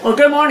Well,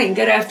 good morning,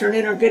 good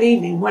afternoon, or good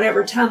evening,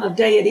 whatever time of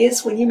day it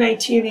is when you may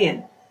tune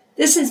in.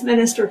 This is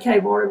Minister Kay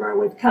Mortimer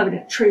with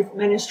Covenant Truth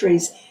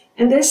Ministries,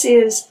 and this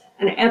is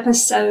an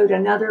episode,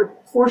 another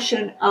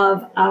portion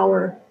of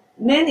our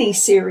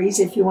mini-series,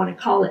 if you want to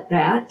call it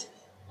that,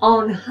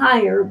 on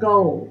higher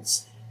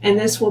goals. And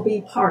this will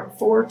be part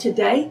 4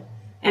 today.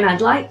 And I'd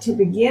like to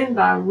begin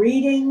by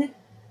reading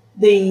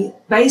the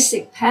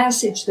basic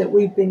passage that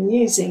we've been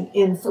using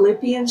in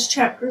Philippians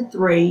chapter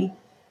 3.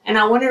 And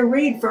I want to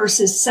read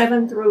verses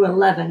 7 through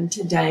 11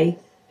 today.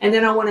 And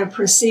then I want to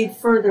proceed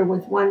further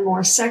with one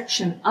more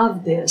section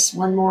of this,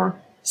 one more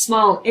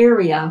small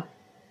area.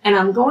 And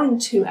I'm going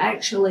to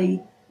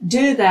actually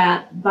do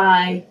that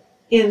by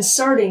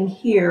inserting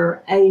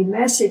here a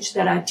message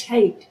that I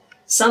taped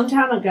some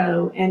time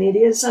ago, and it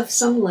is of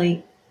some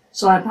length.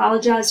 So I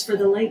apologize for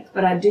the length,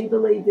 but I do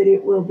believe that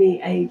it will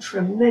be a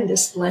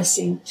tremendous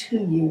blessing to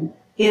you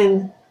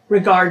in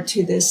regard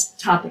to this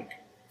topic.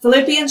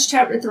 Philippians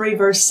chapter 3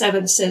 verse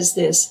 7 says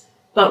this,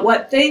 "But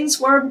what things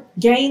were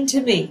gain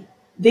to me,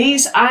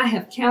 these I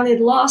have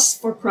counted loss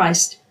for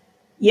Christ.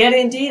 Yet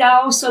indeed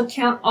I also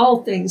count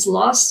all things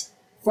loss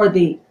for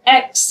the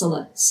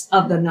excellence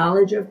of the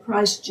knowledge of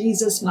Christ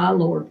Jesus my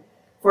Lord,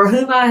 for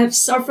whom I have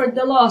suffered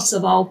the loss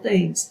of all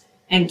things,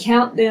 and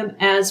count them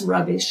as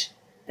rubbish,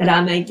 that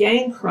I may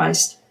gain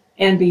Christ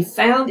and be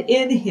found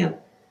in him,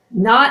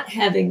 not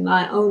having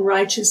my own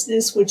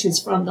righteousness which is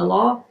from the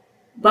law,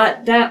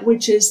 but that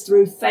which is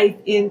through faith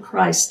in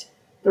Christ,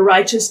 the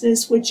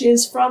righteousness which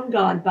is from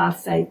God by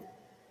faith,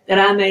 that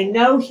I may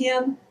know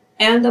him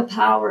and the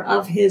power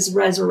of his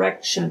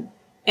resurrection,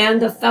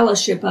 and the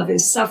fellowship of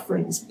his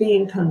sufferings,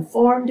 being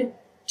conformed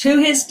to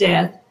his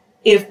death,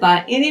 if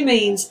by any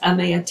means I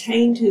may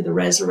attain to the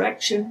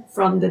resurrection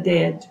from the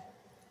dead."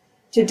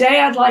 Today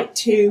I'd like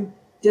to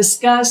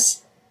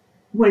discuss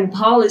when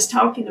Paul is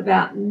talking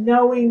about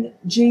knowing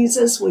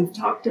Jesus. We've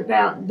talked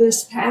about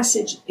this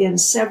passage in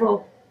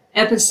several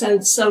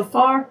episodes so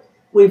far.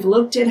 We've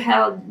looked at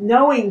how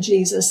knowing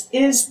Jesus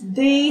is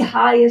the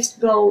highest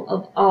goal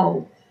of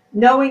all.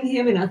 Knowing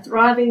him in a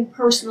thriving,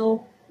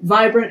 personal,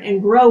 vibrant,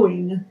 and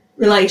growing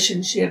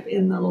relationship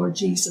in the Lord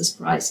Jesus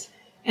Christ.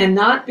 And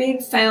not being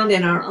found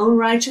in our own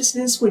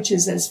righteousness, which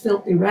is as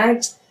filthy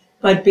rags,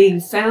 but being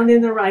found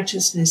in the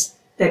righteousness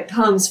that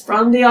comes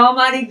from the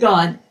Almighty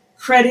God,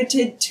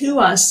 credited to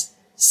us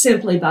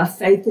simply by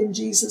faith in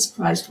Jesus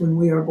Christ when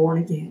we are born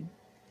again.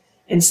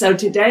 And so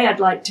today I'd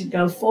like to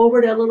go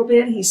forward a little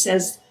bit. He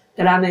says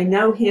that I may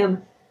know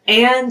him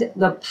and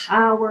the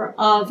power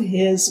of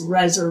his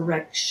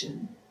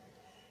resurrection.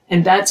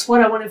 And that's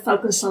what I want to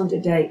focus on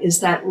today, is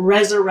that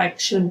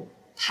resurrection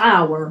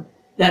power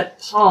that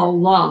Paul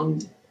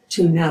longed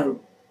to know.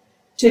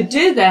 To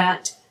do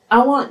that,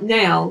 I want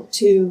now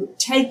to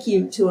take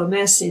you to a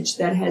message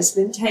that has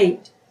been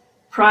taped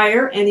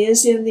prior and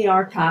is in the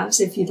archives.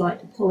 If you'd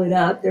like to pull it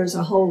up, there's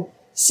a whole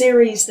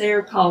series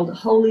there called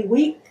Holy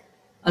Week,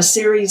 a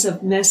series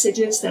of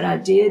messages that I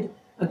did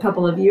a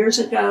couple of years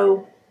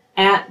ago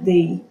at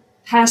the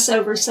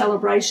Passover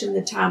celebration,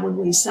 the time when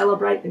we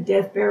celebrate the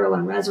death, burial,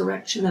 and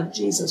resurrection of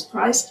Jesus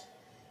Christ.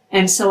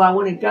 And so I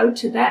want to go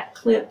to that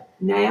clip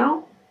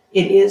now.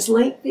 It is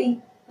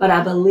lengthy, but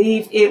I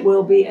believe it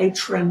will be a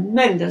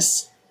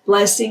tremendous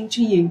blessing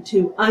to you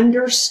to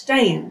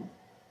understand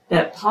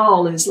that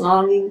Paul is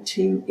longing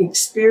to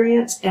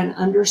experience and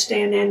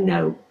understand and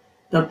know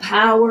the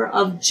power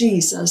of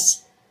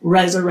Jesus'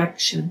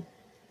 resurrection.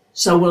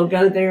 So we'll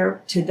go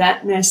there to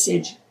that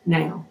message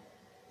now.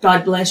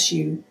 God bless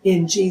you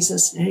in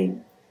Jesus'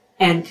 name,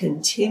 and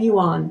continue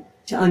on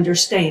to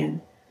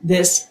understand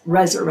this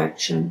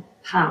resurrection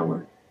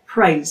power.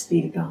 Praise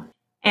be to God.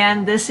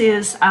 And this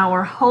is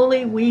our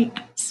Holy Week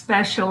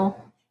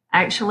special.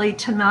 Actually,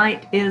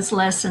 tonight is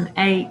lesson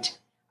 8,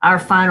 our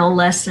final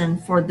lesson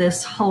for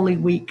this Holy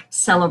Week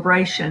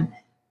celebration.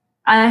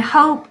 I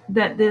hope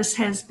that this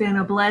has been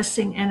a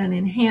blessing and an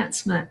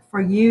enhancement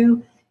for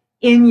you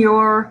in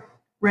your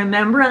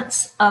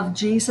remembrance of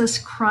Jesus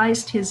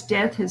Christ, his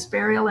death, his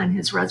burial, and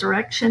his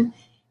resurrection.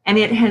 And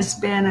it has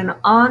been an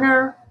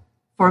honor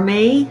for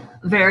me,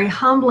 a very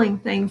humbling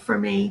thing for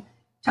me,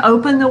 to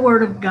open the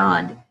Word of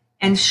God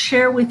and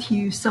share with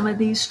you some of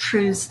these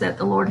truths that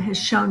the Lord has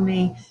shown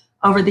me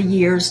over the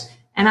years.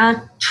 And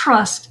I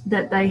trust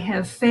that they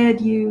have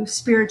fed you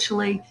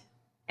spiritually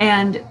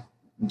and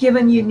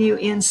given you new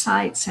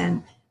insights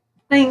and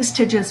things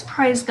to just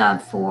praise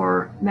God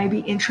for, maybe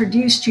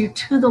introduced you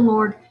to the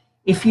Lord.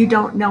 If you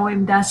don't know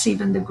him, that's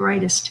even the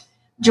greatest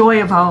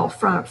joy of all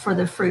for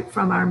the fruit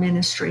from our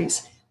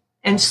ministries.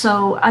 And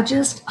so I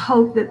just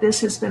hope that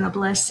this has been a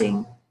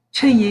blessing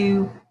to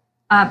you.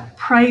 I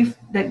pray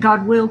that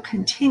God will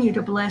continue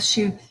to bless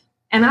you.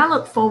 And I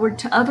look forward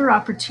to other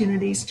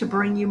opportunities to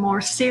bring you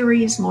more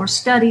series, more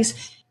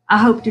studies. I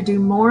hope to do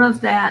more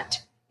of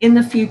that in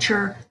the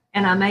future,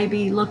 and I may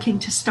be looking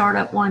to start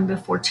up one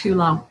before too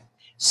long.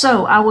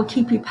 So I will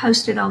keep you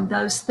posted on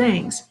those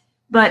things.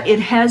 But it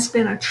has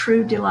been a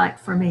true delight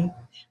for me.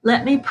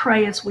 Let me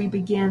pray as we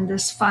begin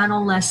this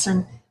final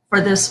lesson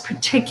for this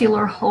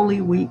particular Holy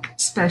Week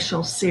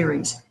special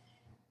series.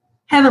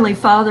 Heavenly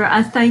Father,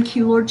 I thank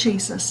you, Lord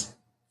Jesus,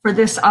 for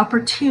this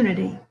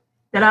opportunity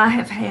that I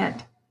have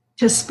had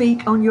to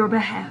speak on your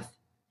behalf.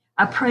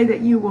 I pray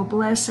that you will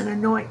bless and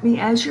anoint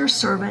me as your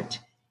servant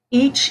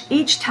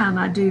each time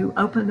I do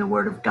open the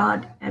Word of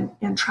God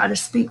and try to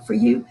speak for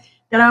you,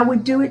 that I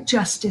would do it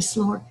justice,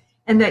 Lord,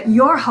 and that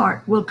your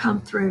heart will come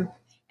through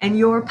and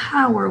your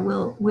power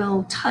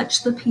will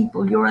touch the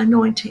people. Your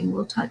anointing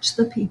will touch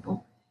the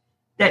people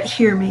that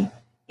hear me.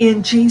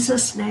 In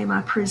Jesus' name,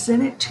 I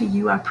present it to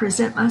you. I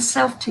present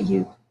myself to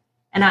you,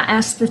 and I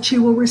ask that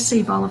you will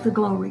receive all of the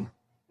glory.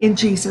 In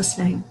Jesus'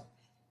 name.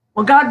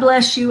 Well, God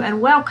bless you and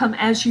welcome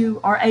as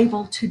you are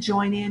able to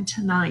join in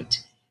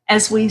tonight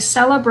as we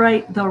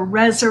celebrate the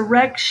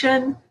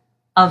resurrection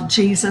of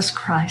Jesus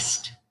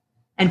Christ.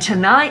 And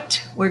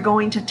tonight we're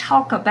going to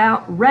talk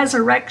about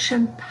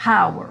resurrection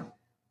power.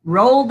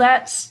 Roll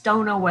that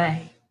stone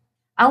away.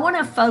 I want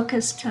to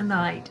focus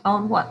tonight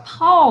on what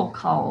Paul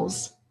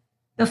calls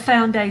the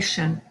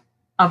foundation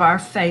of our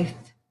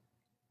faith,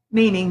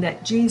 meaning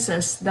that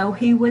Jesus, though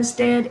he was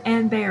dead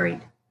and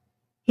buried,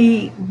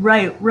 he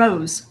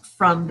rose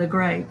from the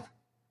grave.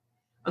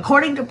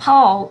 According to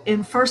Paul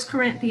in 1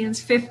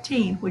 Corinthians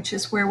 15, which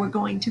is where we're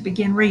going to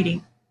begin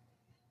reading,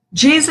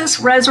 Jesus'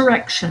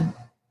 resurrection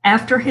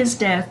after his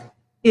death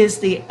is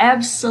the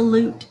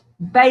absolute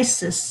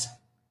basis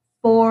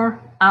for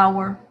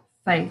our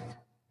faith.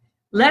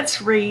 Let's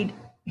read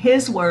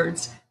his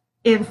words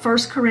in 1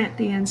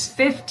 Corinthians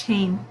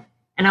 15,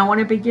 and I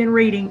want to begin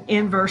reading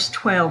in verse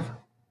 12.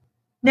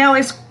 Now,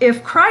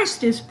 if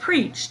Christ is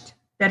preached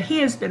that he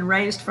has been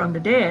raised from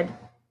the dead,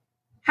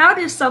 how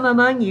do some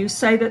among you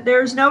say that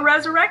there is no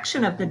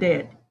resurrection of the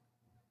dead?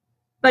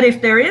 But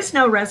if there is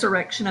no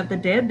resurrection of the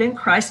dead, then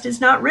Christ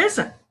is not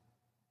risen.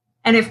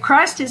 And if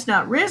Christ is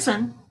not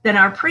risen, then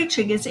our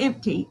preaching is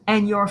empty,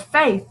 and your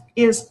faith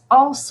is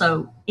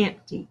also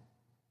empty.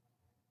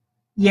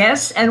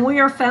 Yes, and we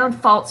are found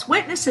false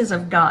witnesses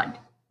of God,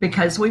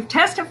 because we've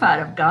testified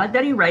of God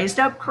that he raised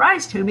up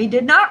Christ, whom he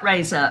did not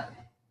raise up,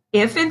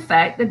 if in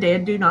fact the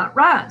dead do not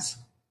rise.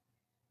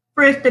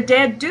 For if the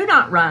dead do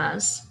not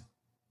rise,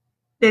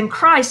 then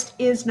Christ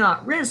is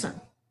not risen.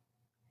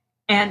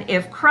 And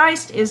if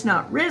Christ is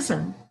not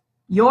risen,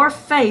 your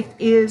faith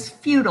is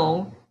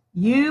futile.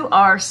 You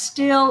are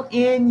still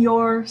in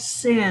your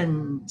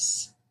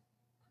sins.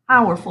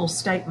 Powerful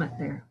statement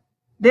there.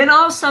 Then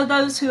also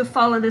those who have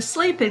fallen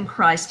asleep in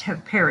Christ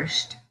have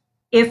perished.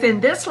 If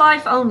in this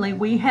life only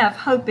we have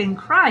hope in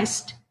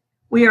Christ,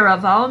 we are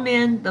of all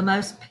men the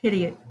most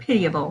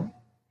pitiable.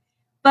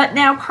 But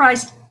now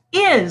Christ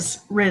is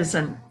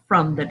risen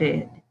from the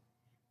dead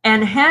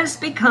and has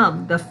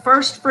become the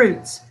first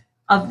fruits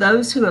of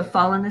those who have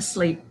fallen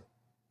asleep.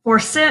 For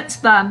since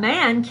by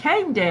man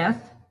came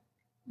death,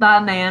 by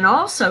man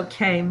also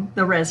came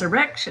the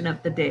resurrection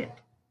of the dead.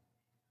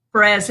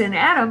 For as in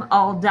Adam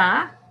all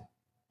die,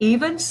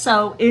 even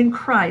so in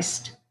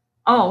Christ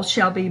all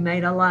shall be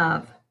made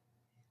alive.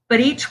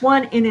 But each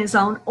one in his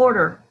own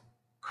order.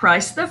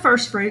 Christ the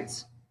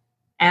firstfruits,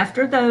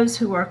 afterward those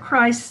who are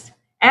Christ's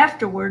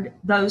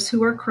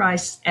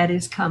at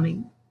his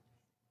coming.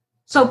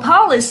 So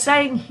Paul is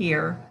saying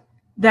here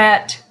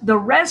that the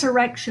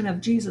resurrection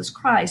of Jesus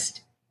Christ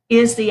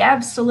is the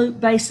absolute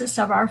basis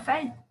of our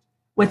faith.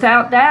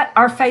 Without that,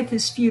 our faith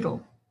is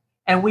futile,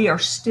 and we are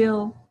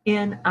still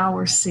in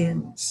our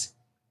sins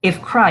if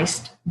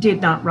Christ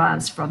did not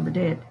rise from the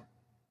dead.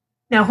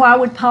 Now, why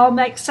would Paul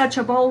make such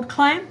a bold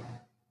claim?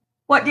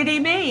 What did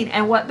he mean,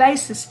 and what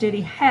basis did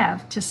he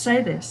have to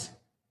say this?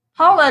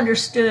 Paul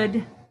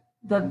understood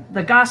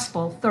the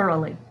gospel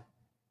thoroughly.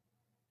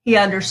 He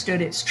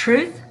understood its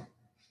truth,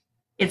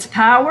 its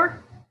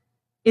power,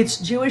 its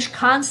Jewish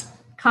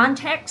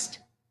context,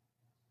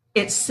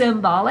 its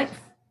symbolic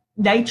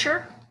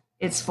nature,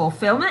 its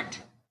fulfillment,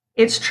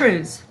 its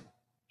truths.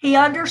 He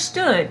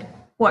understood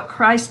what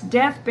Christ's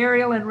death,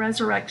 burial, and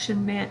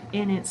resurrection meant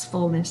in its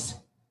fullness.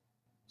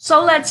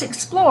 So let's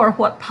explore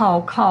what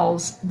Paul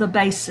calls the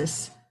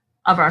basis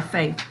of our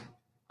faith.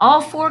 All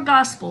four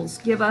Gospels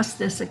give us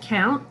this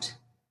account,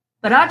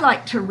 but I'd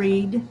like to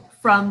read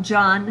from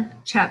John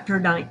chapter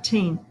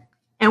 19.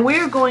 And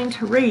we're going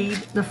to read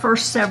the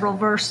first several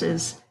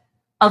verses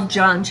of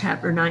John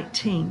chapter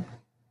 19.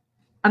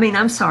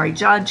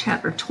 John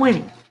chapter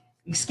 20.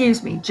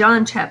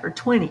 John chapter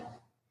 20,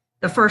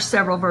 the first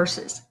several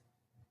verses.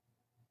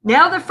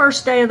 Now the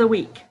first day of the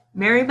week,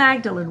 Mary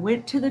Magdalene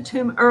went to the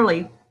tomb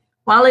early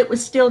while it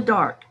was still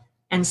dark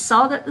and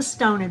saw that the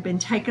stone had been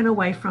taken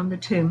away from the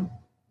tomb.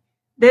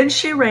 Then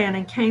she ran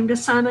and came to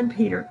Simon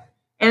Peter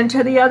and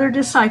to the other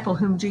disciple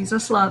whom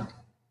Jesus loved,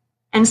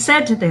 and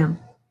said to them,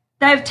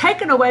 "They have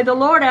taken away the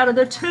Lord out of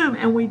the tomb,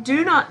 and we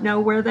do not know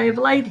where they have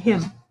laid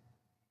him."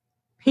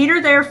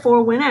 Peter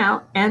therefore went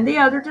out, and the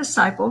other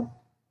disciple,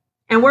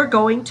 and were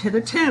going to the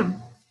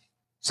tomb.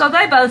 So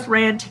they both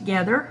ran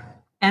together,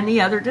 and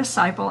the other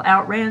disciple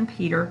outran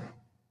Peter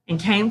and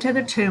came to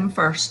the tomb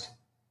first.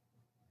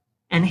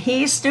 And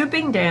he,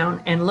 stooping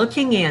down and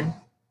looking in,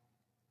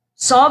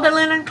 saw the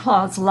linen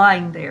cloths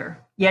lying there,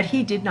 yet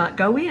he did not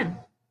go in.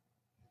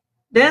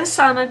 Then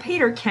Simon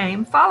Peter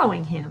came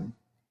following him,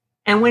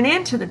 and went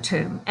into the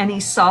tomb, and he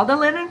saw the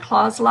linen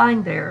cloths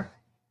lying there,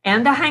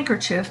 and the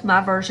handkerchief,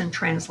 my version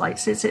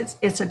translates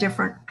it's a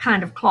different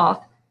kind of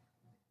cloth,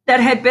 that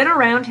had been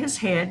around his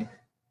head,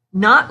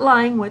 not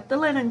lying with the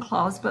linen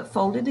cloths, but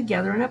folded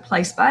together in a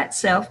place by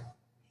itself.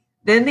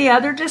 Then the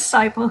other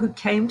disciple who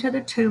came to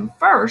the tomb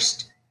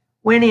first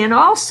went in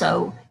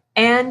also,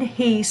 and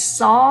he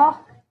saw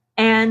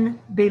and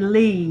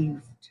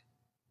believed.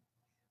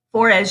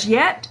 For as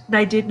yet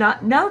they did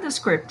not know the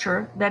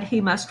scripture that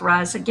he must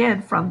rise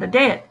again from the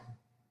dead.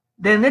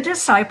 Then the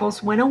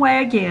disciples went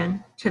away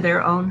again to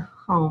their own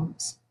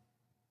homes.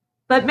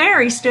 But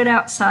Mary stood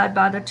outside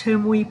by the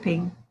tomb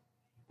weeping.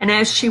 And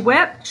as she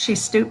wept, she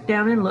stooped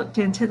down and looked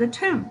into the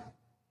tomb.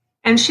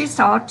 And she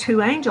saw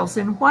 2 angels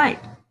in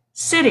white,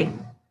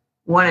 sitting,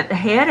 one at the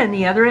head and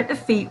the other at the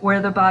feet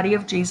where the body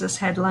of Jesus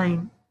had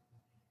lain.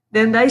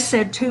 Then they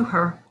said to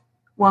her,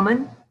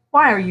 "Woman,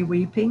 why are you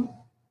weeping?"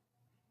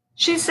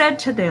 She said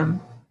to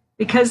them,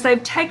 "Because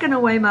they've taken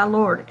away my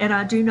Lord, and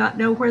I do not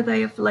know where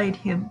they have laid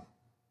him."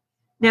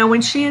 Now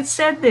when she had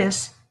said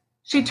this,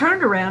 she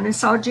turned around and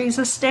saw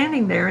Jesus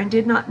standing there and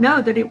did not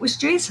know that it was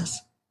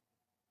Jesus.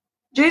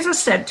 Jesus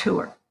said to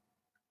her,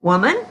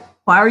 "Woman,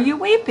 why are you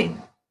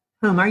weeping?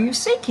 Whom are you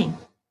seeking?"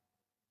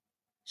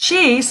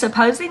 She,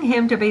 supposing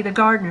him to be the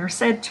gardener,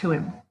 said to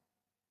him,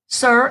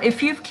 "Sir,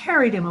 if you've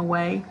carried him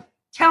away,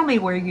 tell me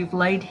where you've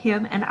laid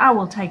him, and I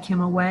will take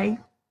him away."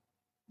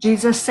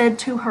 Jesus said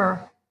to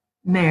her,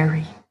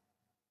 "Mary."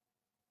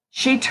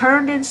 She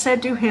turned and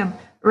said to him,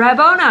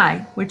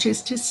 "Rabboni," which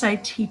is to say,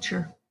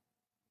 teacher.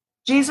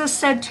 Jesus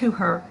said to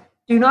her,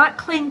 "Do not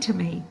cling to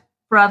me,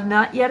 for I have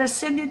not yet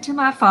ascended to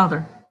my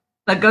Father.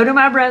 But go to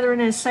my brethren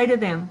and say to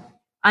them,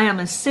 I am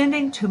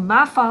ascending to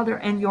my Father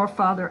and your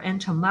Father, and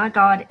to my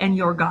God and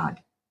your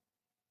God."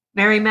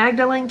 Mary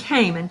Magdalene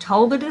came and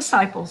told the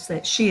disciples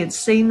that she had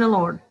seen the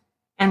Lord,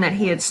 and that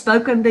he had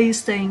spoken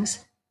these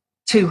things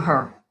to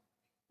her.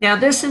 Now,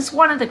 this is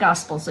one of the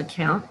Gospels'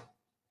 account,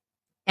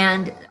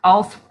 and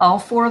all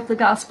 4 of the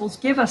Gospels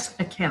give us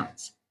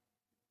accounts.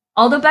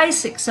 All the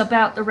basics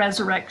about the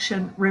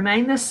resurrection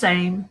remain the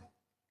same.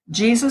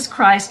 Jesus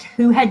Christ,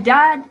 who had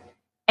died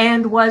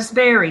and was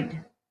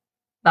buried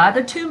by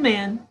the 2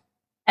 men,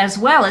 as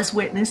well as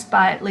witnessed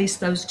by at least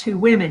those 2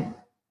 women.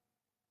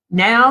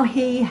 Now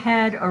he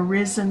had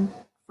arisen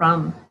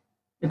from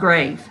the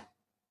grave.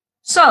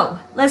 So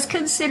let's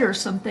consider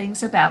some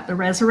things about the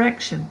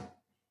resurrection.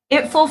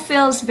 It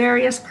fulfills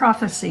various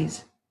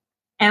prophecies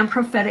and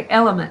prophetic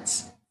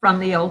elements from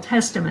the Old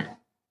Testament,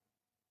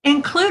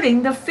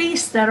 including the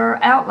feasts that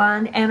are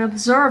outlined and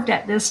observed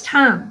at this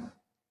time.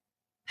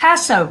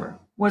 Passover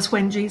was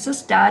when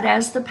Jesus died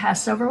as the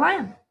Passover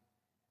lamb.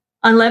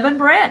 Unleavened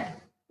bread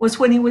was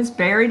when he was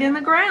buried in the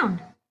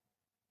ground.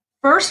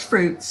 First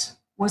fruits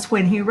was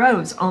when he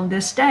rose on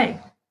this day.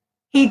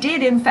 He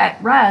did, in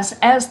fact, rise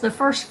as the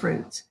first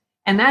fruits.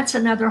 And that's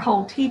another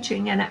whole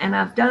teaching, and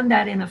I've done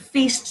that in a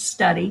feast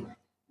study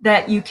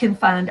that you can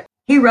find.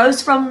 He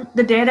rose from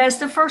the dead as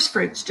the first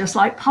fruits, just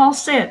like Paul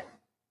said.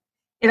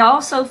 It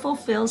also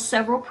fulfills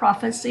several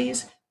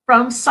prophecies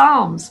from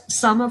Psalms,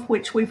 some of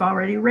which we've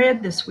already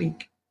read this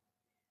week.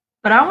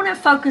 But I want to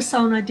focus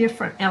on a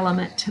different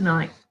element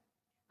tonight.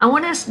 I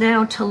want us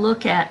now to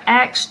look at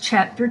Acts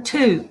chapter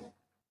 2.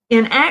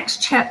 In Acts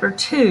chapter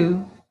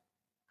 2,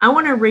 I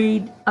want to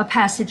read a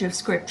passage of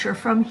scripture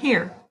from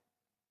here.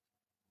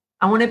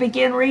 I want to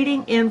begin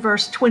reading in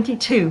verse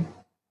 22.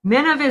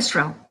 Men of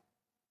Israel,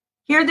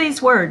 hear these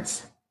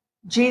words.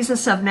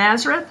 Jesus of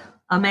Nazareth,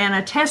 a man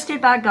attested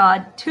by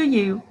God to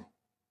you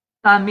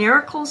by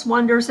miracles,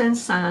 wonders, and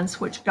signs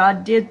which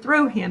God did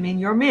through him in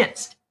your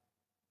midst.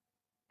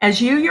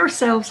 As you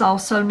yourselves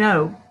also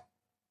know,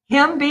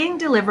 him being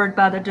delivered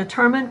by the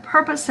determined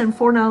purpose and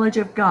foreknowledge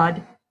of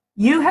God,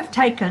 you have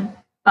taken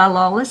by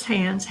lawless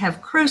hands, have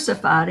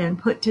crucified and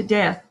put to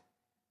death,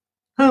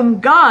 whom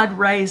God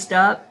raised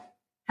up,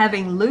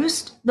 having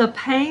loosed the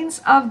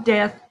pains of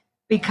death,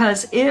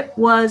 because it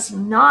was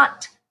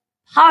not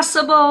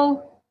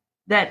possible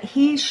that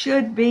he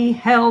should be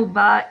held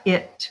by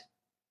it.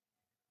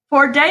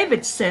 For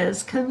David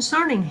says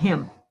concerning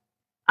him,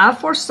 I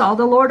foresaw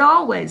the Lord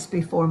always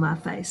before my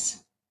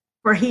face,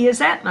 for he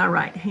is at my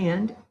right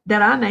hand,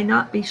 that I may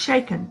not be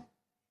shaken.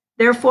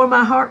 Therefore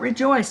my heart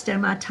rejoiced,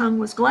 and my tongue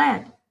was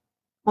glad.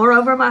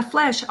 Moreover, my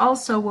flesh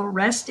also will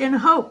rest in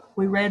hope.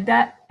 We read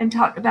that and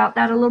talked about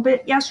that a little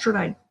bit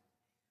yesterday.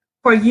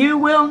 For you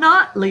will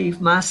not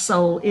leave my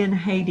soul in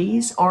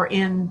Hades, or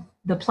in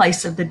the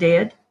place of the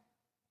dead,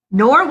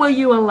 nor will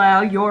you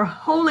allow your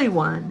Holy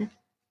One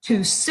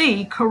to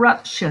see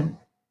corruption.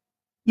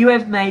 You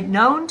have made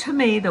known to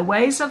me the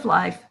ways of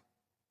life.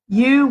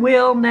 You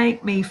will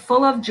make me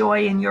full of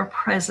joy in your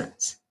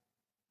presence.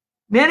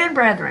 Men and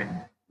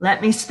brethren,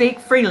 let me speak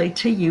freely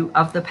to you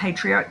of the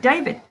patriarch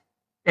David,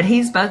 that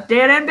he's both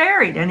dead and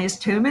buried, and his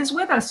tomb is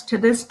with us to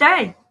this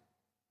day.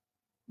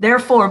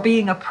 Therefore,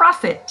 being a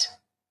prophet,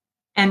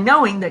 and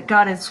knowing that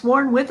God had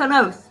sworn with an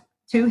oath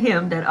to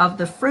him that of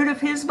the fruit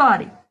of his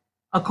body,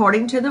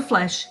 according to the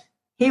flesh,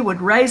 he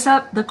would raise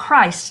up the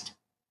Christ,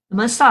 the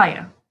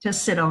Messiah, to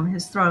sit on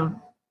his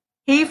throne.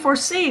 He,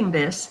 foreseeing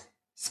this,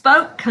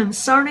 spoke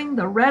concerning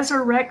the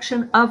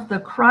resurrection of the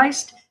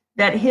Christ,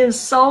 that his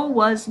soul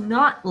was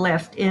not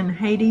left in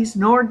Hades,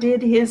 nor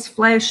did his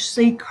flesh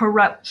see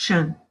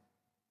corruption.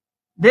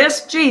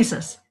 This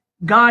Jesus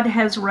God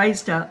has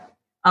raised up,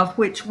 of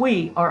which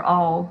we are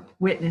all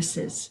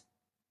witnesses.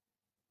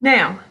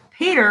 Now,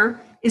 Peter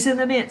is in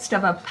the midst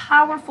of a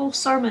powerful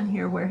sermon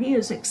here where he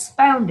is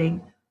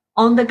expounding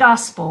on the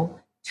gospel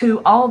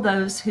to all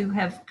those who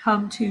have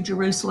come to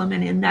Jerusalem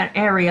and in that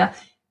area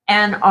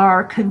and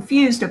are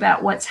confused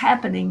about what's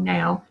happening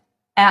now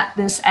at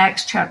this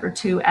Acts chapter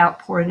 2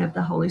 outpouring of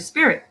the Holy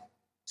Spirit.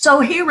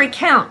 So he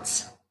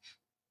recounts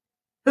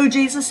who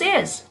Jesus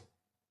is,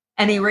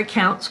 and he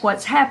recounts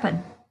what's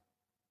happened.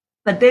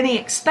 But then he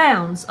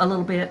expounds a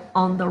little bit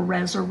on the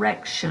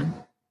resurrection.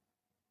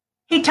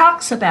 He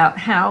talks about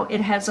how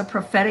it has a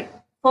prophetic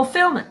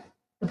fulfillment,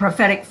 the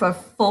prophetic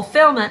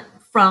fulfillment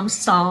from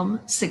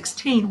Psalm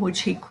 16,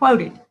 which he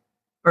quoted,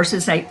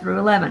 verses 8 through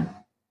 11.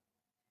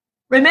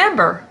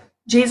 Remember,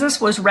 Jesus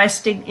was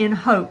resting in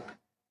hope.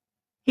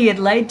 He had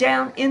laid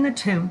down in the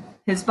tomb.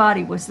 His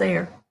body was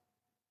there.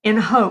 In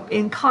hope,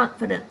 in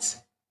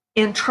confidence,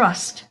 in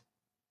trust,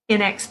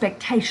 in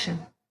expectation.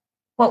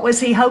 What was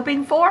he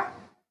hoping for?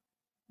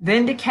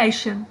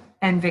 Vindication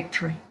and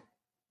victory.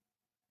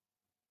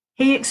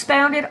 He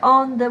expounded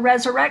on the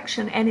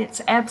resurrection and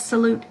its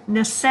absolute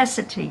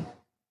necessity.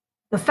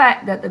 The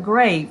fact that the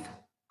grave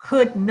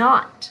could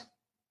not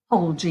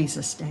hold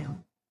Jesus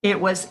down.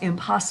 It was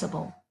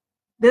impossible.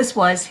 This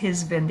was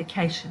his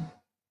vindication.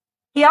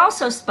 He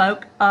also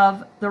spoke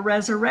of the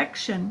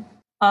resurrection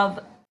of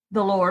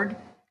the Lord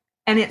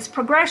and its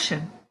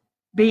progression,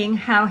 being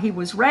how he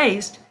was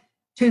raised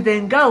to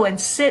then go and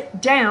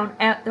sit down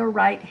at the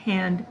right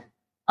hand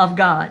of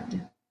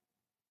God.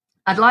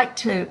 I'd like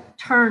to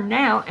turn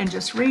now and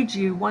just read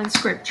you one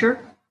scripture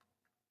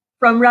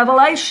from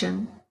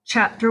Revelation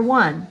chapter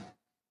 1,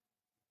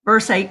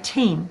 verse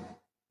 18.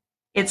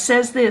 It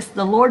says this,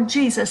 the Lord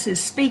Jesus is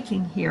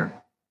speaking here,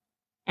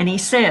 and he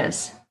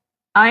says,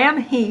 I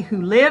am he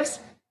who lives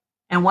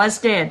and was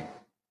dead,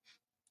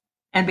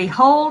 and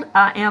behold,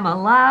 I am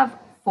alive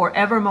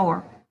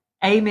forevermore.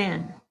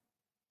 Amen.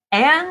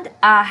 And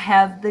I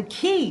have the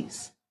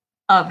keys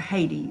of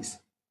Hades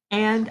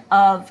and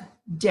of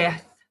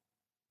death.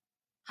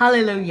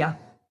 Hallelujah.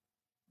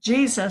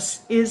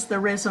 Jesus is the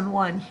risen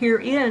one.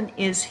 Herein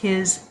is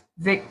his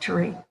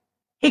victory.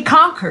 He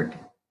conquered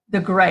the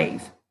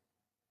grave,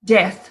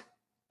 death,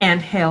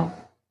 and hell.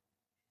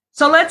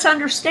 So let's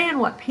understand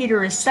what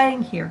Peter is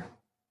saying here.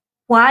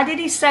 Why did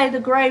he say the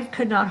grave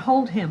could not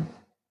hold him?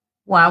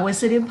 Why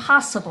was it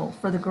impossible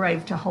for the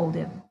grave to hold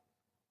him?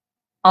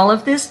 All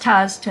of this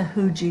ties to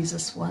who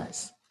Jesus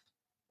was.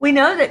 We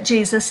know that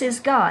Jesus is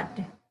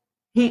God.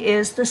 He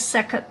is the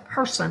second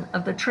person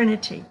of the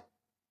Trinity.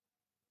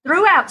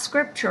 Throughout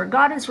Scripture,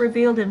 God has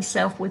revealed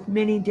himself with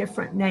many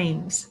different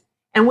names,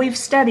 and we've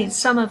studied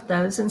some of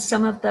those, and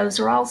some of those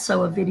are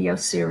also a video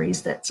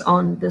series that's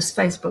on this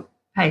Facebook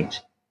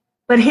page.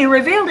 But he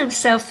revealed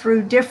himself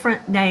through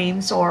different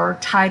names or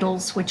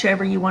titles,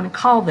 whichever you want to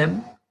call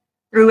them,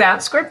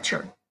 throughout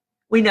Scripture.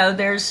 We know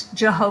there's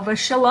Jehovah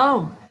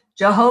Shalom,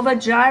 Jehovah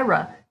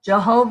Jireh,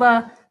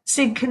 Jehovah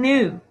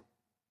Sidkenu,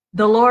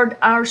 the Lord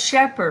our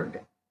Shepherd,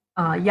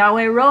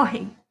 Yahweh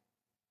Rohi,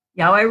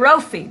 Yahweh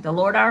Rophi, the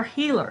Lord our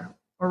healer,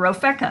 or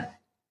Ropheka.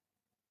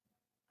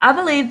 I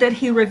believe that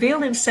he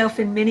revealed himself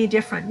in many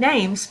different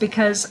names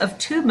because of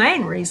two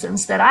main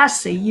reasons that I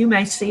see. You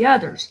may see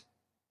others.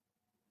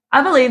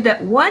 I believe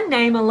that one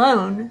name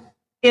alone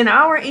in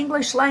our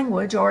English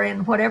language or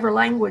in whatever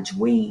language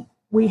we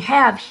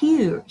have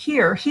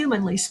here,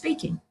 humanly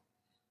speaking,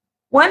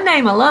 one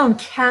name alone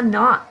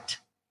cannot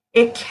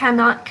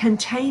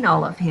contain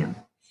all of him.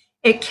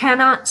 It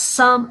cannot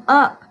sum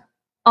up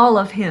all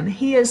of him.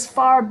 He is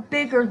far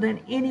bigger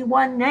than any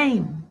one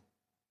name.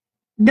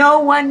 No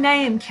one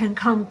name can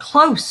come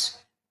close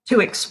to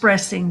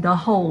expressing the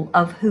whole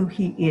of who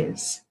he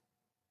is.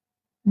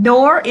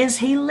 Nor is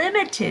he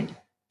limited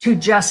to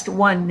just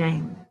one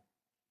name.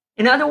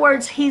 In other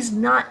words, he's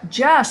not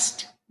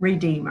just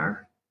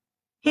Redeemer.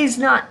 He's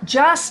not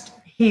just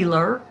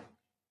Healer.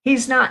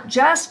 He's not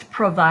just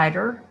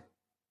Provider.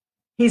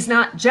 He's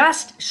not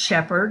just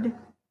Shepherd.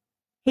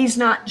 He's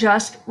not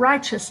just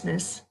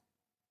Righteousness.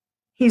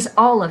 He's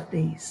all of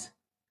these,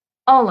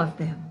 all of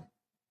them,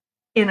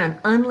 in an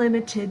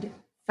unlimited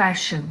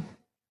fashion.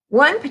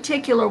 One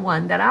particular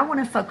one that I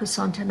want to focus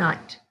on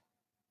tonight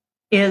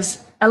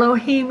is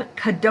Elohim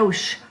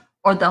Kadosh,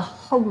 or the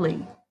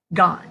Holy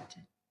God.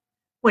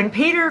 When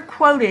Peter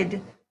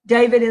quoted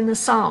David in the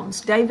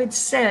Psalms, David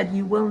said,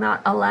 you will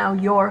not allow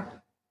your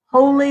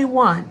Holy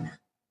One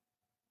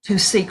to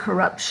see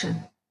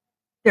corruption.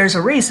 There's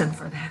a reason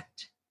for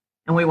that,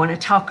 and we want to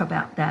talk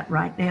about that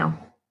right now.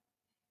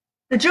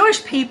 The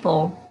Jewish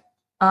people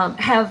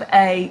have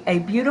a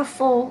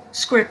beautiful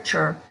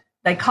scripture.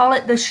 They call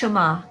it the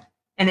Shema,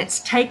 and it's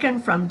taken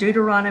from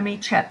Deuteronomy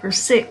chapter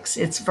 6.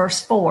 It's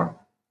verse 4.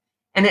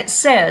 And it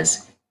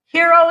says,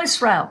 Hear, O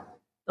Israel,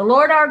 the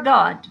Lord our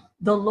God,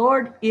 the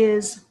Lord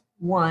is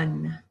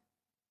one.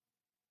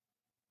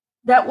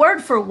 That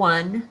word for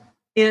one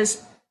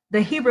is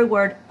the Hebrew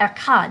word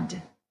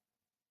echad,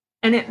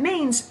 and it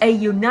means a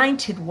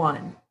united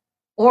one,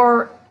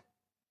 or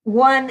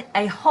one,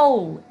 a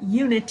whole,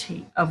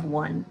 unity of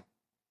one,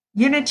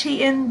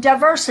 unity in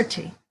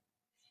diversity.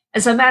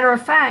 As a matter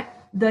of fact,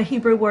 the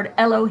Hebrew word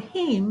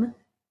Elohim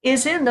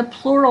is in the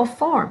plural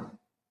form.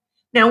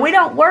 Now, we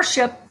don't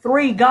worship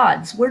three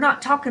gods. We're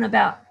not talking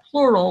about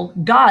plural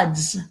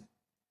gods,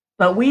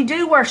 but we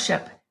do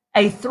worship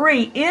a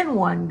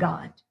three-in-one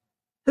God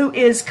who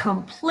is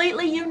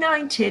completely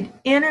united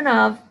in and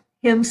of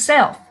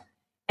himself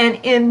and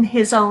in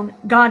his own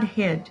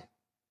Godhead.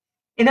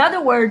 In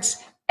other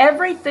words,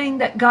 everything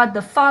that God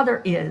the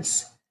Father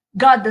is,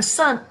 God the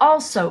Son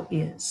also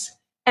is,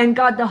 and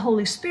God the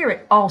Holy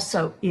Spirit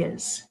also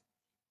is.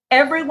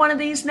 Every one of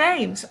these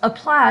names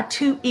apply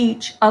to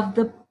each of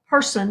the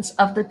persons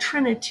of the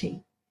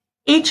Trinity,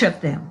 each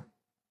of them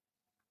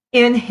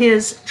in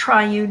his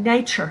triune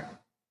nature.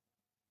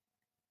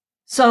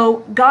 So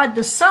God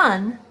the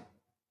Son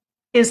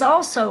is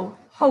also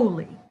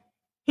holy.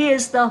 He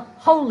is the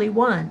Holy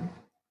One,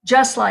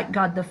 just like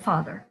God the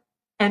Father,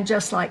 and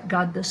just like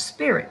God the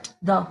Spirit,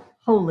 the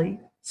Holy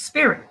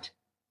Spirit.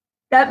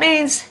 That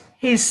means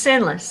he's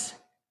sinless.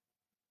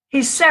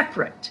 He's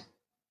separate.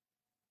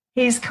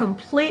 He's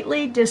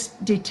completely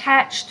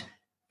detached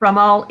from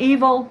all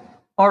evil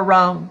or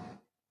wrong.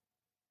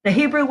 The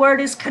Hebrew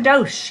word is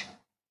kadosh,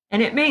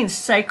 and it means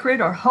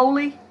sacred or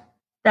holy,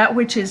 that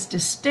which is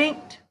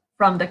distinct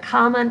from the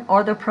common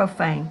or the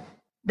profane,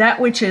 that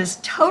which is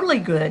totally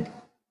good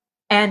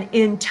and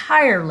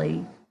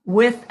entirely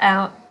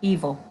without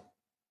evil.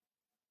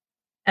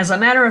 As a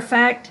matter of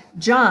fact,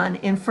 John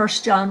in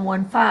 1 John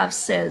 1:5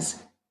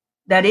 says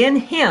that in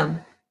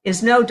him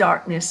is no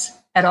darkness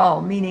at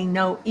all, meaning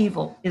no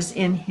evil is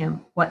in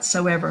him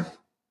whatsoever.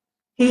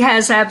 He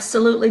has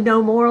absolutely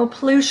no moral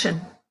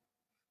pollution.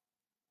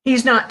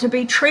 He's not to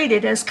be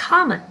treated as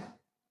common.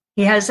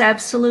 He has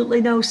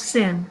absolutely no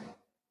sin.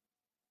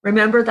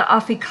 Remember the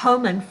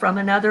afikomen from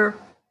another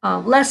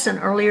lesson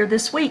earlier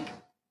this week.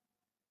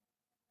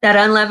 That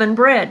unleavened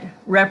bread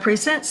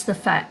represents the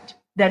fact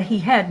that he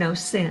had no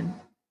sin.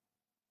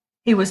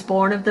 He was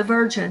born of the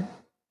Virgin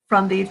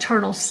from the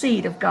eternal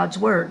seed of God's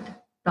Word,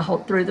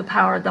 through the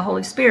power of the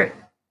Holy Spirit.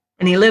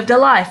 And he lived a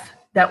life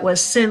that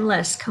was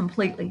sinless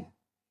completely,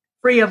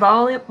 free of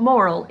all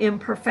moral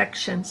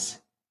imperfections.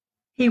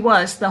 He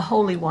was the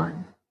Holy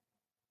One,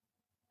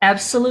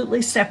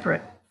 absolutely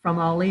separate from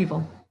all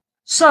evil.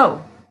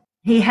 So,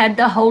 he had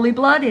the holy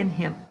blood in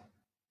him.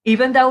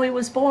 Even though he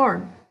was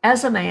born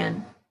as a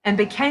man and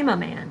became a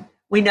man,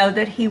 we know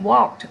that he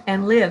walked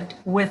and lived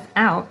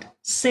without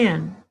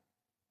sin.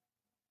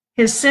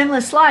 His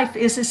sinless life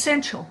is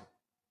essential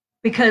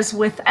because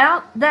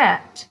without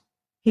that,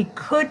 he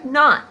could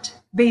not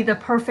be the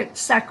perfect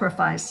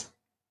sacrifice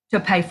to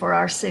pay for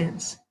our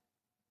sins.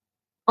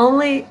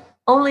 Only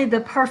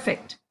the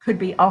perfect could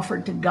be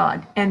offered to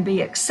God and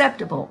be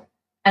acceptable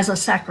as a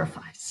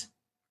sacrifice.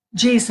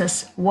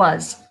 Jesus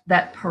was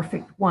that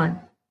perfect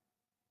one.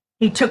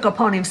 He took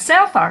upon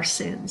himself our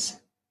sins,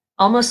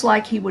 almost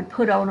like he would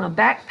put on a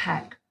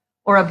backpack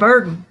or a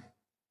burden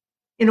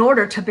in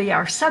order to be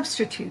our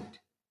substitute.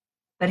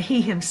 But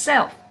he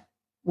himself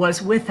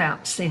was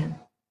without sin.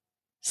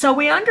 So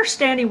we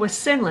understand he was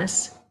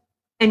sinless,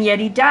 and yet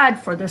he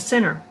died for the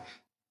sinner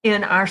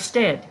in our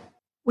stead.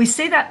 We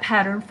see that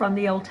pattern from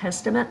the Old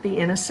Testament, the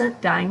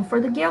innocent dying for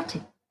the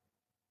guilty.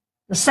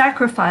 The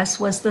sacrifice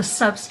was the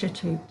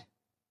substitute,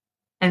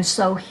 and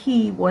so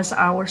he was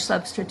our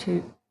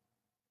substitute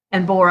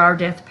and bore our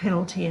death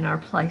penalty in our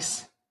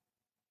place.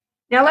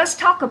 Now let's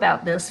talk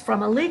about this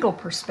from a legal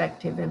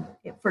perspective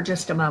for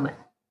just a moment.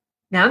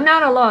 Now, I'm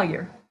not a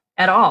lawyer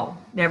at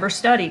all, never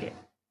studied it,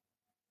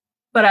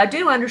 but I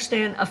do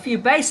understand a few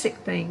basic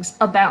things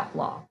about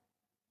law.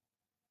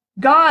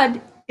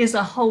 God is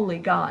a holy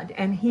God,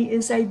 and he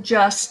is a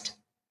just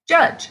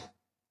judge.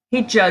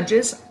 He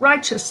judges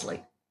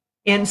righteously.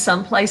 In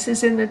some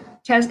places in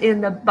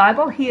the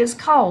Bible, he is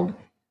called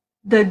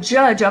the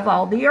judge of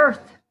all the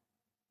earth.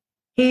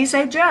 He's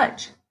a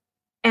judge,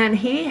 and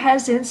he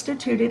has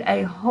instituted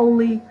a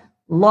holy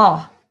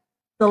law.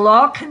 The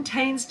law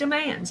contains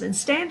demands and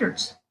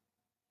standards,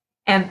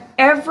 and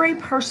every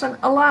person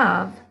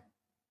alive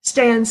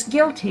stands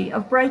guilty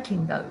of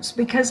breaking those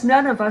because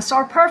none of us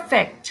are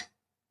perfect.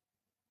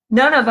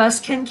 None of us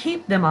can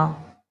keep them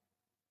all.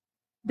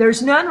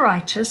 There's none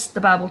righteous,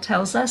 the Bible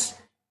tells us.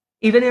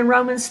 Even in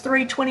Romans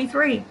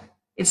 3:23,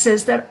 it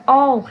says that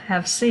all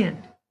have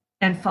sinned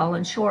and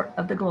fallen short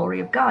of the glory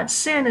of God.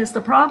 Sin is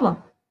the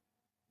problem.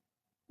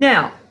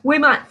 Now, we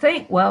might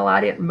think, well, I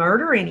didn't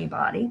murder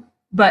anybody,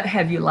 but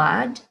have you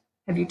lied?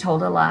 Have you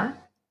told a lie?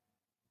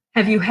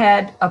 Have you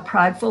had a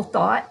prideful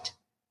thought?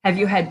 Have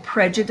you had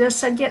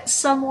prejudice against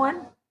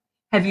someone?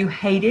 Have you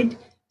hated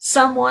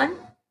someone?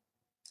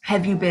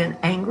 Have you been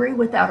angry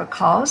without a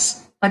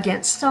cause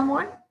against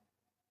someone?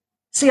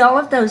 See, all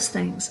of those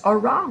things are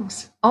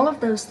wrongs. All of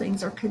those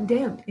things are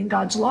condemned in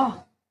God's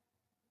law.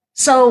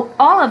 So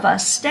all of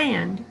us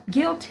stand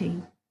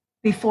guilty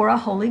before a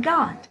holy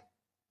God.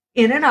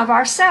 in and of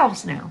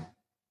ourselves now.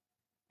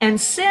 And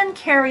sin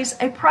carries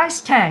a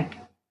price tag.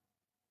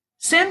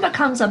 Sin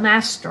becomes a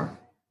master,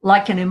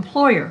 like an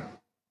employer,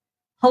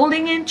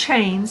 holding in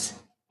chains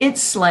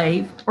its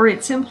slave or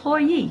its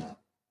employee.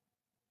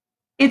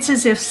 It's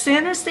as if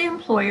sin is the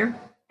employer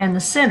and the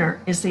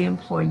sinner is the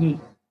employee.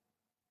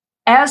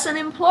 As an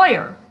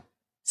employer,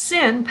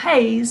 sin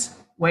pays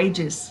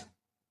wages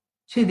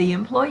to the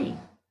employee.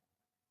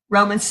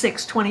 Romans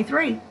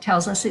 6:23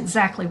 tells us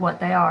exactly what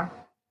they are.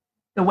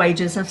 The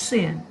wages of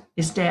sin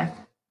is death.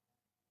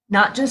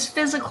 Not just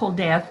physical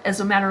death. As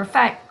a matter of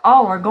fact,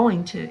 all are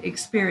going to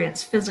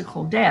experience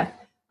physical death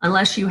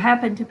unless you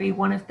happen to be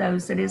one of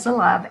those that is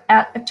alive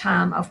at the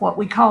time of what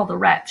we call the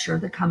rapture,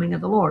 the coming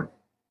of the Lord.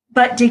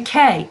 But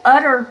decay,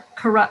 utter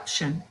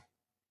corruption,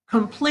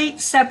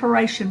 complete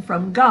separation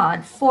from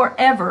God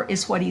forever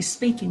is what he's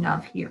speaking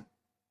of here.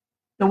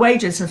 The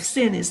wages of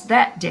sin is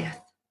that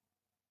death.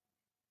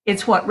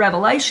 It's what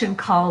Revelation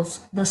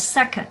calls the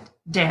second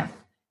death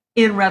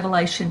in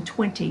Revelation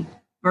 20,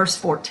 verse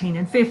 14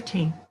 and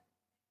 15.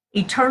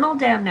 Eternal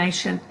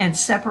damnation and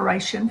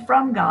separation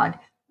from God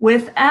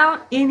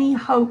without any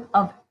hope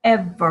of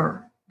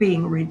ever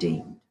being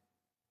redeemed.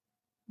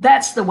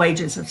 That's the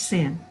wages of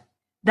sin.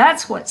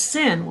 That's what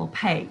sin will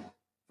pay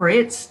for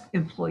its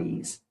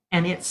employees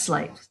and its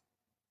slaves.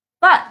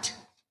 But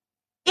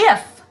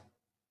if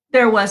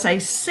there was a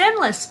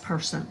sinless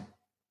person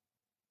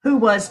who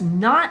was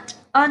not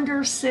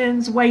under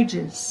sin's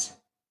wages,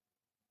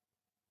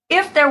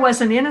 if there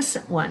was an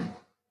innocent one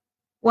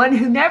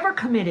who never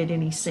committed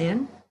any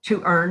sin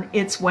to earn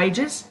its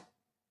wages,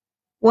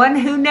 one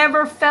who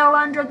never fell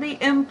under the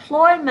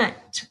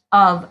employment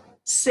of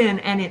sin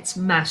and its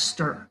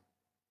master,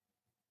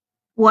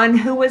 one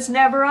who was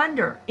never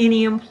under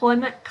any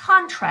employment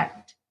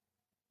contract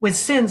with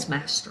sin's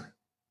master,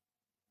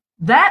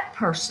 that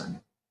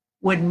person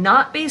would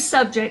not be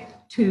subject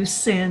to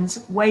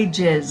sin's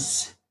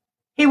wages.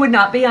 He would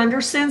not be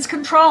under sin's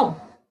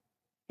control.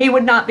 He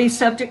would not be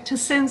subject to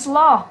sin's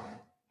law.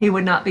 He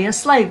would not be a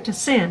slave to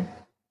sin.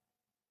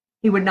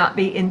 He would not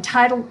be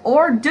entitled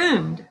or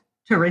doomed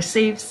to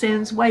receive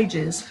sin's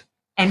wages,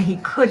 and he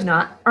could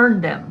not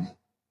earn them.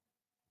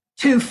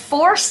 To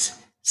force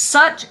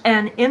such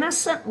an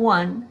innocent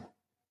one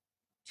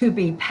to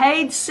be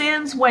paid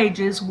sin's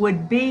wages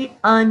would be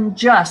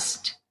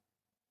unjust.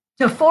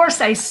 To force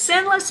a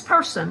sinless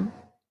person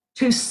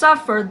to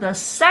suffer the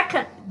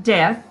second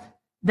death,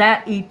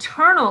 that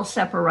eternal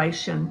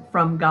separation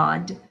from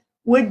God,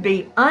 would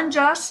be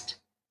unjust,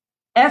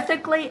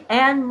 ethically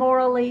and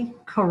morally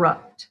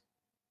corrupt.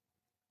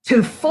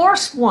 To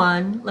force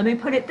one, let me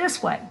put it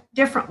this way,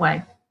 different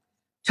way,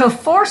 to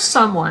force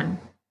someone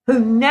who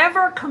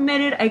never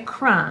committed a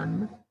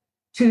crime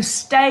to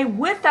stay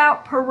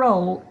without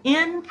parole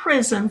in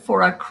prison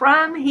for a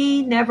crime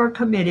he never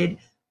committed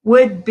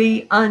would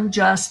be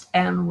unjust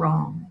and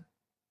wrong.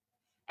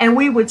 And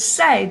we would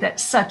say that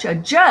such a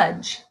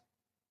judge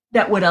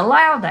that would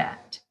allow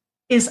that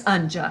is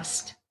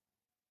unjust.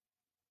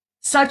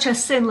 Such a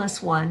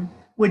sinless one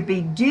would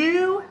be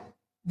due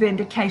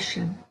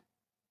vindication.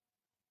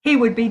 He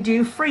would be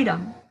due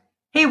freedom.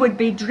 He would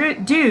be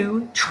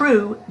due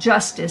true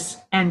justice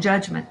and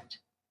judgment.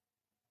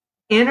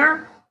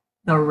 Enter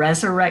the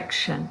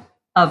resurrection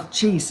of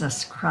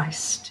Jesus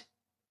Christ.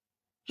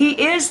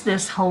 He is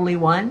this holy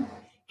one.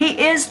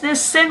 He is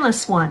this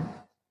sinless one.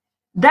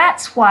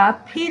 That's why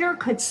Peter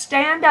could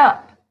stand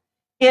up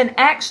in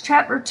Acts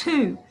chapter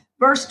 2,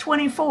 verse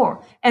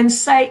 24, and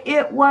say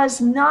it was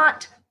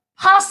not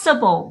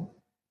possible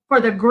for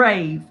the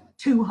grave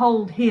to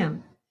hold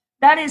him.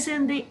 That is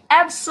in the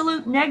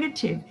absolute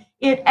negative.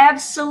 It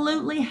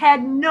absolutely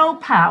had no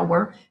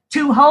power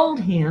to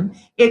hold him.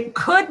 It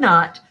could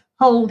not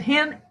hold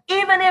him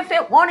even if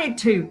it wanted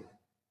to,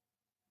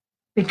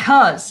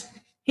 because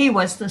he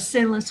was the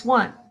sinless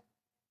one.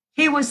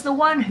 He was the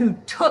one who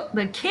took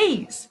the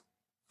keys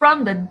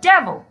from the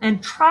devil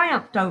and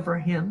triumphed over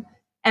him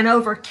and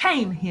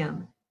overcame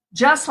him,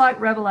 just like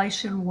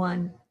Revelation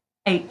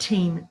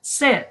 1:18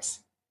 says.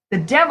 The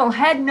devil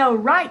had no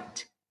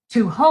right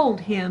to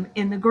hold him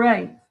in the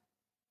grave.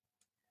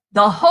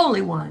 The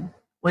Holy One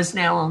was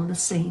now on the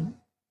scene.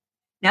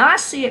 Now I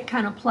see it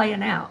kind of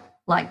playing out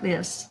like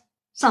this,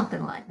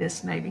 something like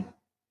this maybe.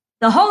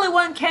 The Holy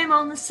One came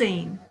on the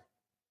scene.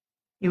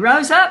 He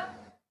rose up,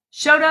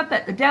 showed up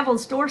at the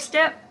devil's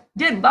doorstep,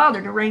 didn't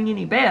bother to ring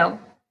any bell.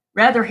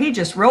 Rather, he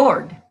just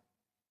roared,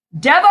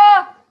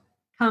 "Devil,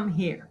 come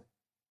here."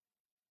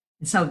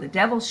 And so the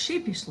devil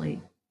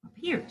sheepishly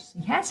appears.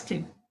 He has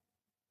to.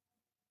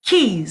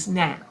 Keys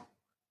now.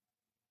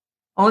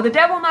 Or the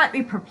devil might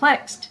be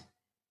perplexed.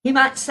 He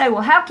might say,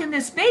 "Well, how can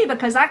this be?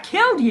 Because I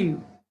killed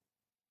you."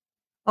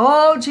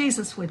 Oh,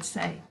 Jesus would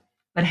say,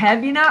 "But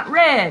have you not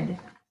read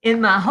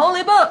in my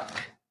holy book?"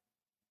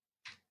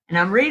 And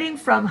I'm reading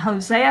from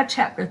Hosea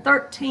chapter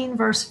 13,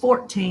 verse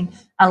 14.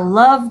 I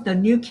love the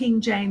New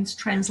King James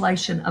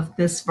translation of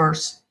this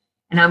verse,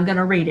 and I'm going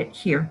to read it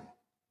here.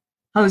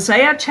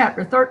 Hosea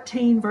chapter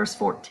 13, verse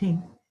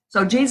 14.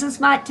 So Jesus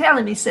might tell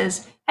him, he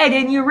says, "Hey,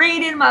 didn't you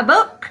read in my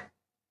book?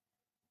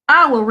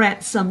 I will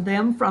ransom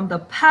them from the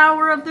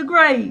power of the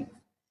grave.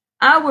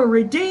 I will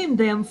redeem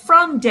them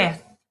from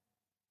death.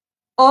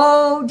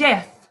 O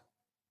death,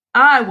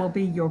 I will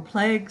be your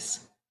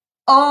plagues.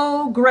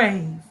 O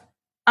grave,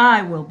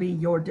 I will be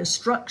your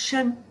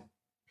destruction.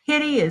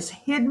 Pity is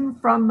hidden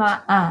from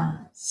my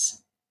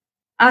eyes.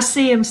 I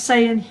see him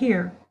saying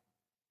here,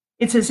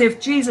 it's as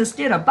if Jesus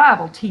did a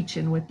Bible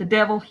teaching with the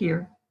devil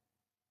here.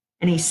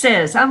 And he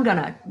says, I'm going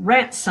to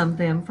ransom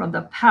them from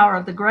the power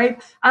of the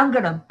grave. I'm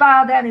going to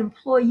buy that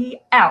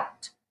employee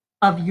out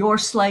of your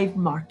slave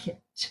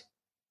market.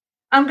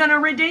 I'm going to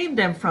redeem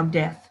them from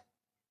death.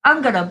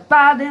 I'm going to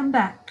buy them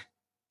back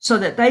so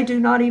that they do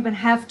not even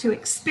have to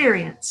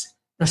experience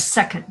the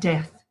second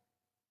death.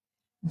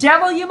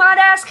 Devil, you might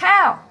ask,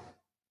 how?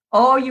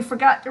 Oh, you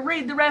forgot to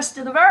read the rest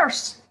of the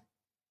verse.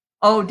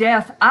 Oh,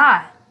 death,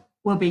 I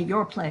will be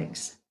your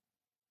plagues.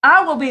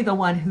 I will be the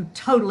one who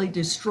totally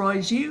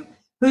destroys you,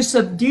 who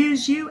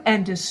subdues you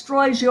and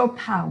destroys your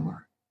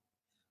power.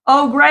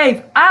 O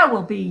grave, I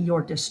will be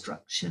your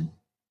destruction.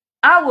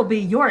 I will be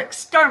your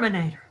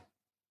exterminator.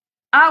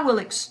 I will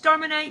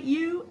exterminate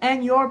you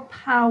and your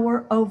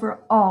power over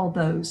all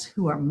those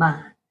who are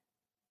mine.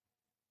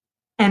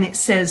 And it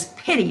says,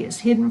 pity is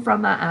hidden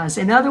from my eyes.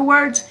 In other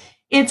words,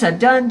 it's a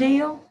done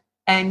deal,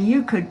 and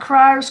you could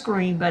cry or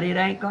scream, but it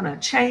ain't going to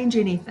change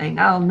anything.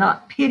 I'll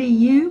not pity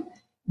you.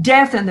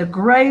 Death and the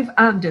grave,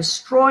 I'm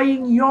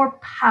destroying your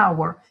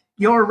power.